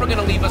is never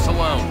gonna leave us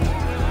alone.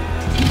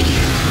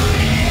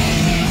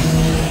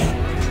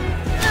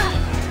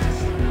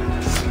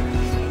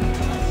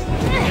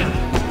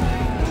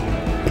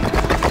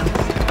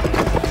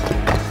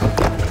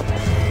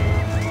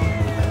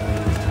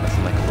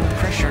 Nothing like a little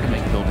pressure to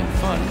make building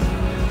fun.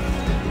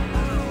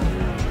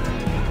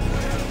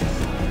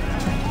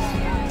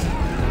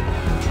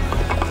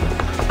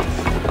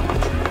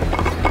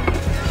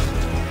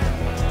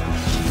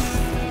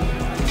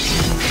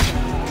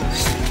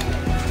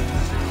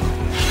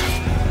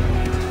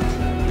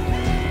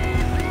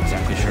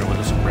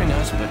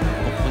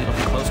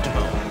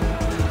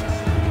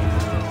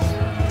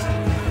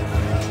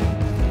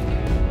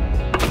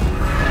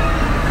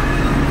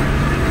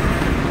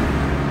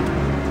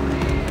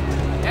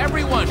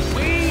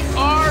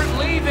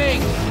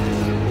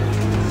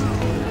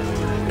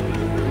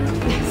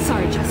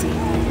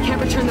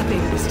 return the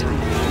favor this time.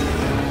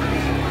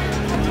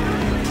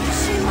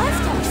 She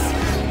left us.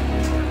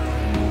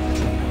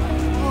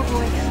 Oh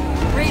boy.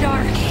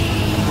 Radar.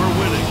 We're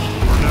winning,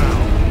 for now.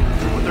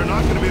 But they're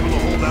not going to be able to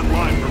hold that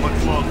line for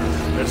much longer.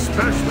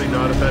 Especially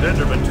not if that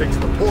Enderman takes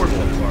the portal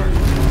apart.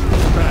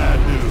 Bad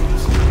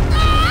news.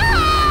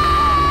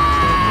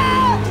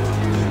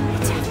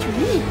 It's after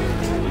me.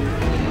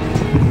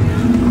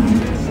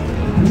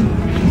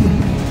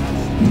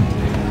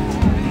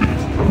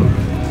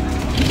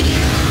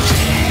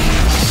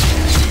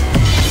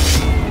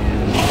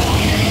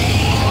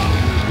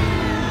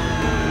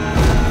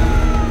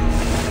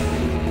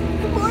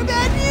 More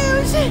bad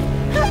news!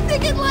 I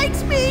think it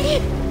likes me!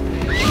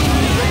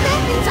 But that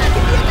means I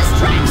can be a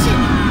distraction!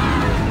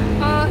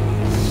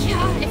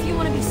 Yeah, if you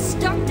want to be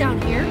stuck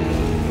down here.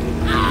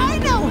 I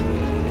know!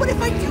 But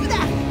if I do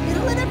that,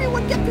 it'll let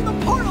everyone get through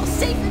the portal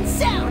safe and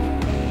sound!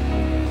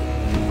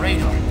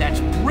 Radar, that's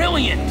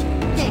brilliant!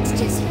 Thanks,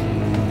 Jesse.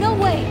 No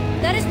way.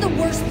 That is the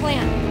worst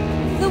plan.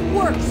 The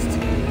worst.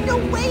 No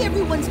way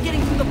everyone's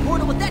getting through the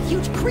portal with that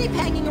huge creep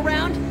hanging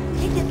around!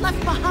 He'd get left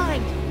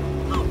behind!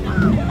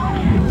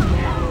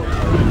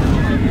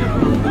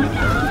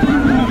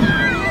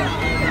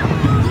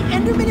 The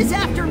Enderman is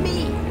after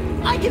me!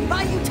 I can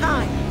buy you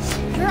time!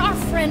 You're our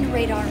friend,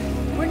 Radar.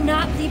 We're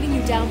not leaving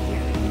you down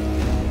here.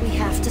 We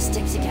have to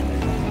stick together.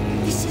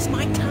 This is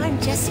my time,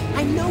 Jesse.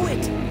 I know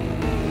it.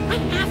 I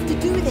have to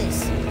do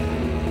this.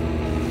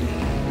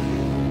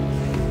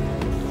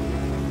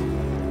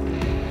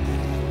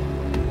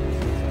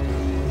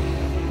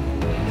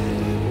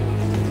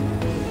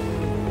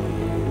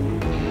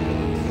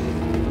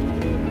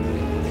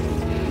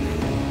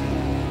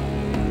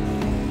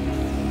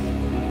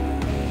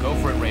 Go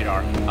for it,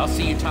 Radar. I'll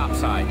see you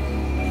topside.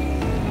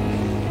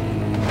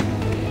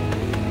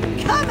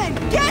 Come and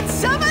get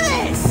some of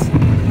this!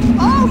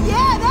 Oh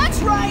yeah,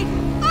 that's right!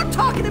 I'm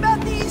talking about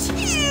these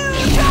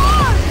huge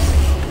arms!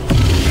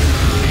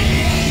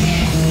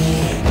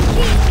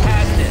 He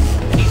has this.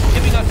 He's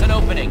giving us an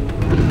opening.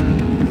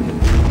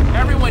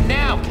 Everyone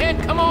now!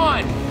 Kent, come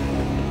on!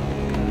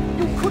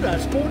 You could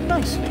ask more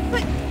nicely.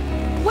 But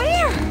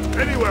where?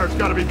 Anywhere's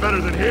got to be better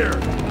than here.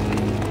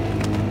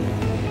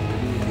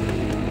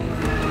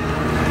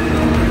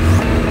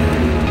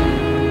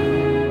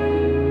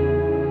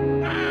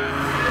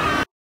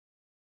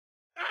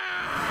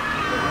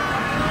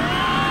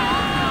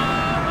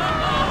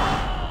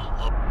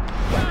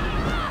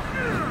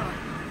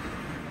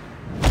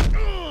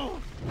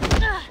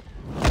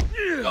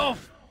 Oh,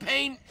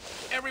 pain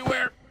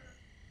everywhere.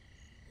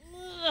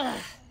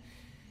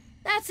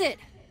 That's it.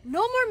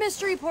 No more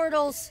mystery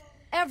portals.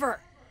 Ever.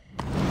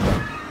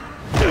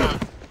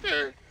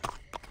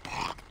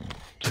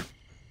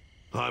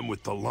 I'm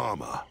with the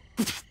llama.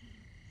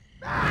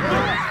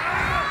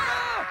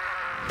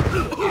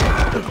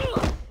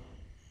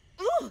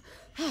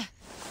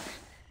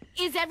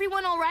 Is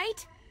everyone all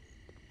right?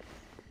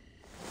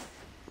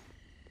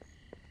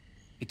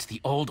 It's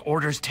the Old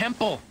Order's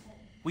temple.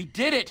 We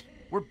did it.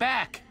 We're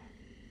back.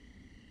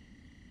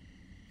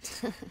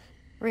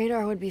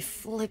 Radar would be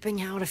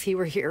flipping out if he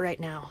were here right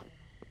now.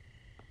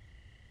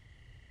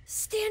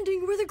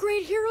 Standing where the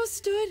great hero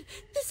stood.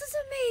 This is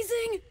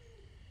amazing.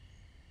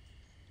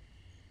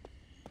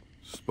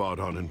 Spot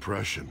on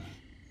impression.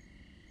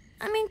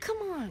 I mean, come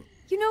on.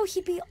 You know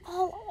he'd be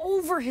all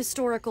over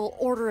historical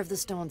Order of the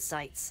Stone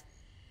sites.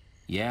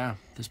 Yeah,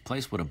 this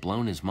place would have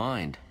blown his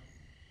mind.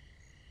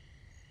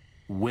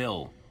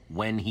 Will,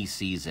 when he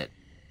sees it.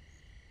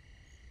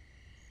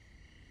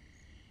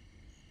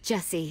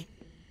 Jesse,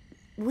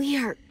 we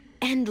are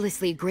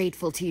endlessly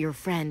grateful to your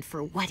friend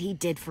for what he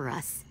did for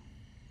us.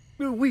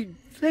 We'd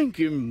thank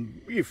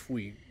him if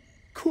we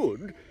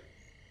could.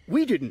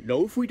 We didn't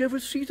know if we'd ever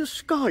see the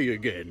sky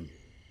again.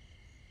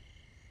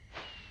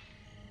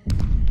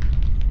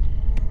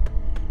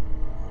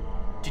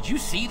 Did you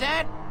see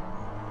that?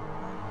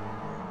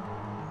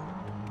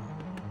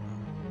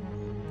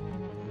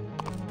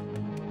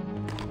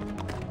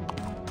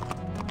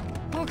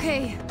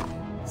 Okay,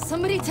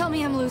 somebody tell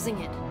me I'm losing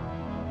it.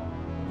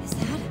 Is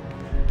that?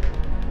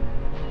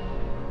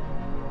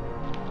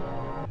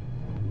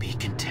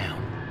 Beacon Town.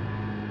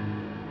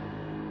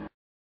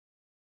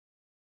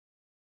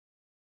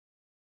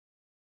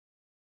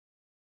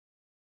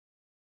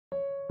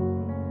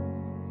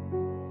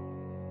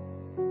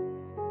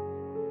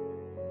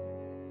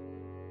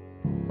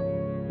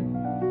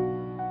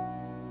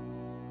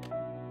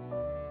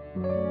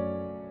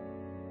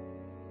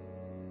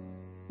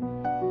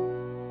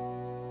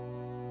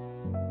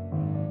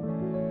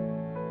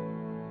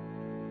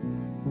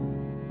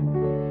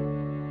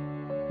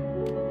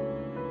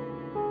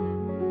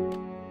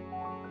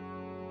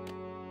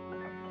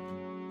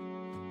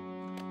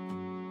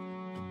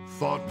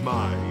 Thought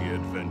my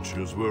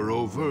adventures were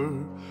over.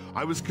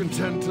 I was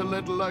content to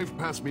let life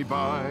pass me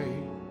by.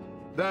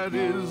 That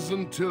is,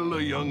 until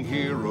a young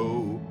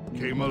hero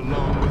came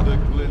along with a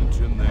glint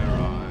in their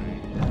eye.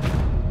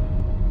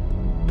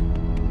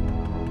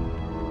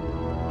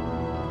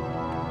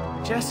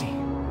 Jesse,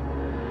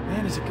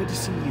 man, is it good to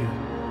see you.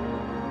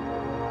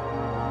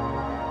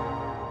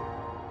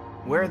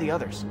 Where are the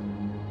others?